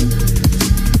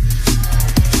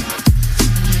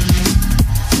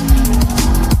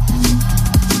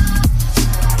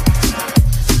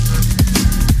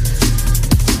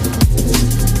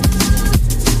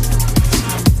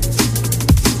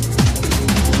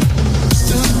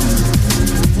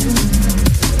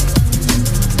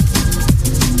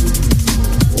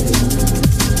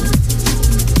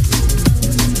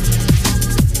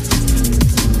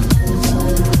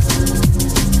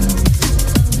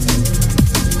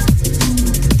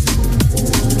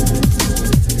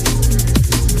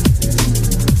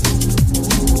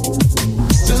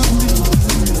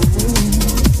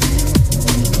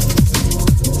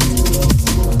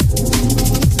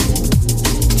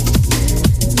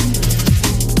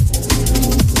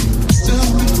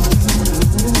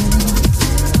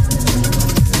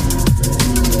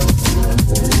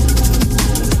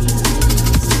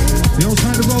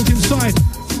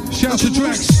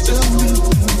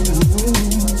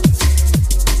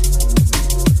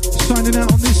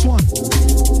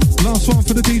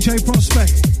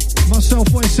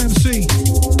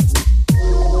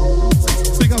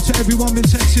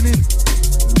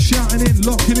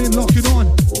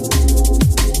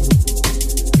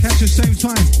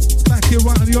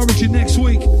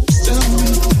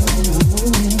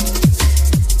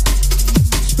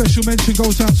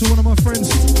 Goes out to one of my friends.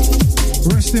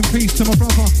 Rest in peace to my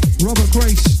brother, Robert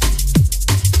Grace.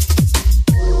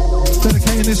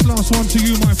 Dedicating this last one to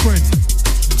you, my friend.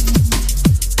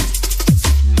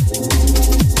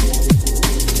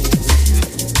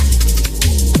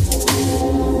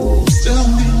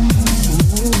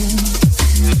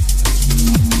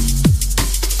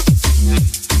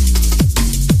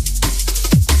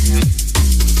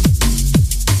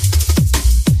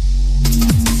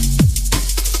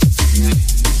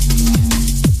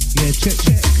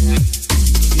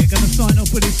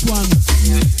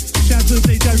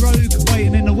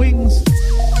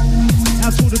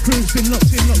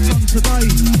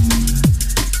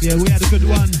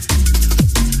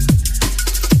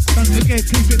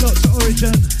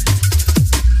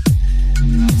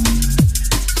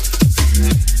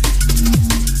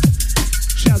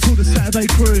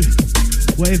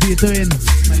 Doing,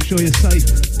 make sure you're safe.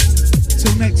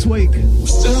 Till next week,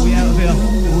 we out of here.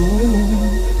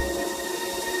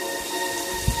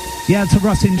 Yeah, to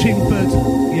Russ in Chingford.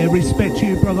 Yeah, respect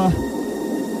you, brother.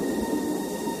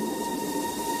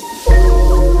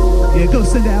 Yeah, gotta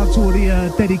send it out to all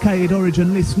the dedicated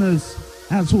Origin listeners.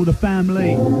 Out to all the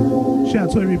family. Shout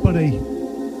out to everybody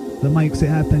that makes it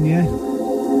happen, yeah?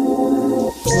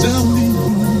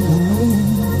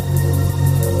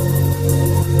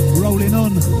 Rolling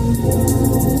on.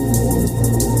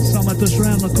 Summer just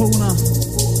round the corner.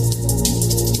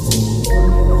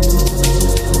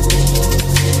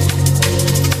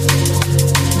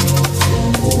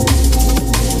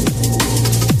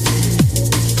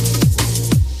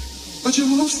 But you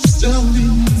won't tell me.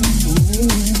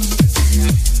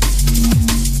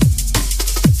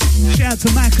 Shout out to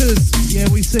Maccas. Yeah,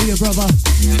 we see you, brother.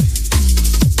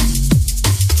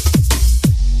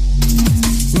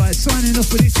 Right, signing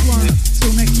off with this one.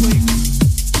 Till next week.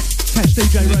 Catch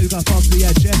DJ Rogue up after the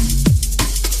ad, yeah?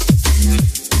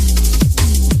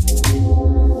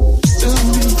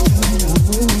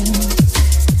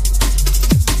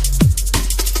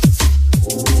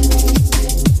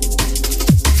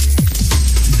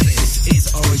 This is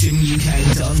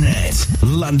OriginUK.net,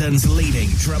 London's leading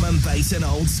drum and bass and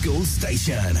old school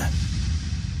station.